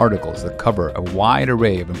 200 articles that cover a wide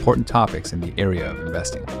array of important topics in the area of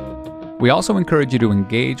investing. We also encourage you to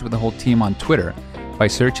engage with the whole team on Twitter by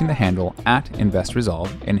searching the handle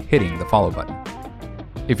 @InvestResolve and hitting the follow button.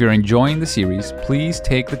 If you're enjoying the series, please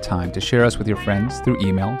take the time to share us with your friends through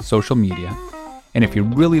email, social media, and if you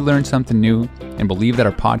really learned something new and believe that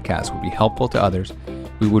our podcast would be helpful to others,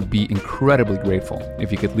 we would be incredibly grateful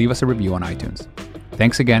if you could leave us a review on iTunes.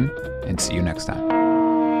 Thanks again, and see you next time.